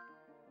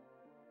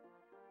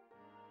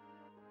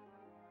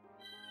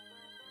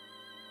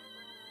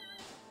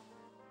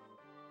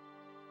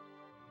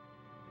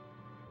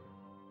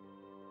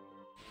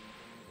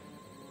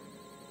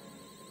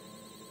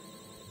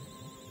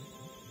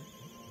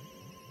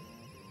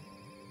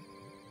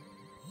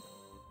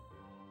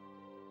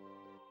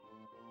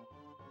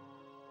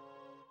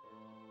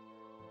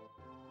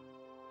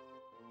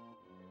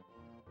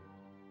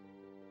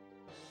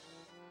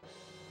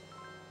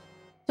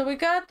 So we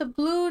got the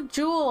blue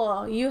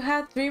jewel. You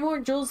have 3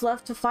 more jewels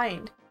left to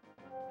find.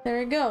 There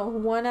we go.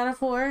 1 out of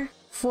 4.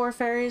 4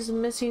 fairies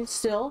missing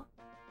still.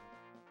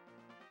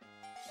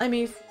 I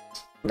mean,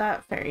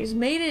 not fairies,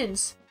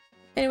 maidens.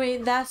 Anyway,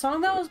 that song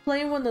that was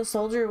playing when the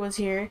soldier was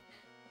here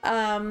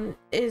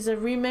is a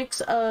remix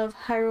of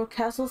Hyrule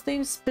Castle's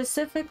theme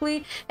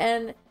specifically,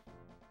 and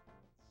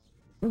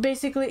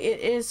basically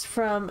it's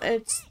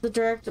the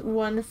direct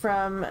one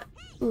from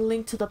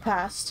Link to the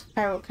Past,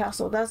 Hyrule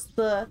Castle. That's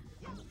the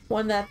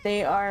one that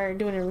they are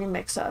doing a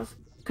remix of,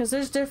 because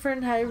there's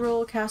different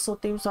Hyrule Castle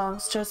theme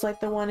songs, just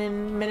like the one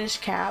in Minish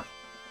Cap.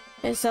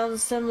 It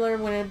sounds similar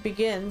when it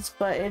begins,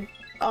 but it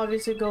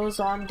obviously goes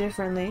on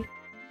differently.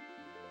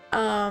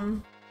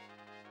 And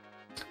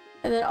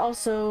then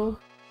also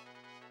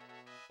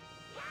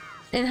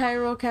in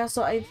Hyrule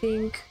Castle, I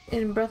think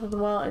in Breath of the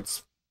Wild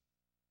it's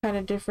kind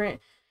of different.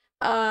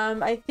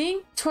 I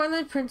think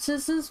Twilight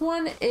Princess's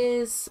one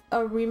is a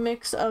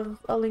remix of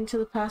A Link to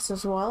the Past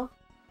as well.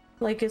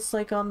 Like, it's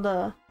like on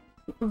the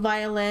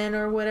violin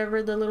or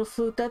whatever, the little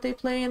flute that they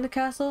play in the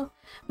castle.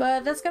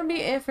 But that's gonna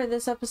be it for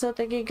this episode.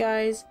 Thank you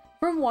guys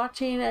for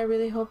watching. I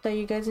really hope that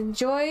you guys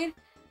enjoyed.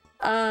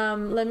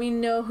 Let me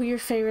know who your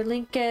favorite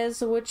Link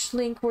is. Which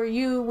Link were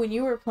you when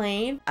you were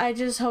playing? I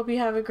just hope you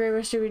have a great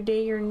rest of your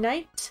day, your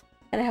night,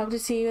 and I hope to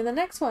see you in the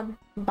next one.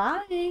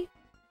 Bye!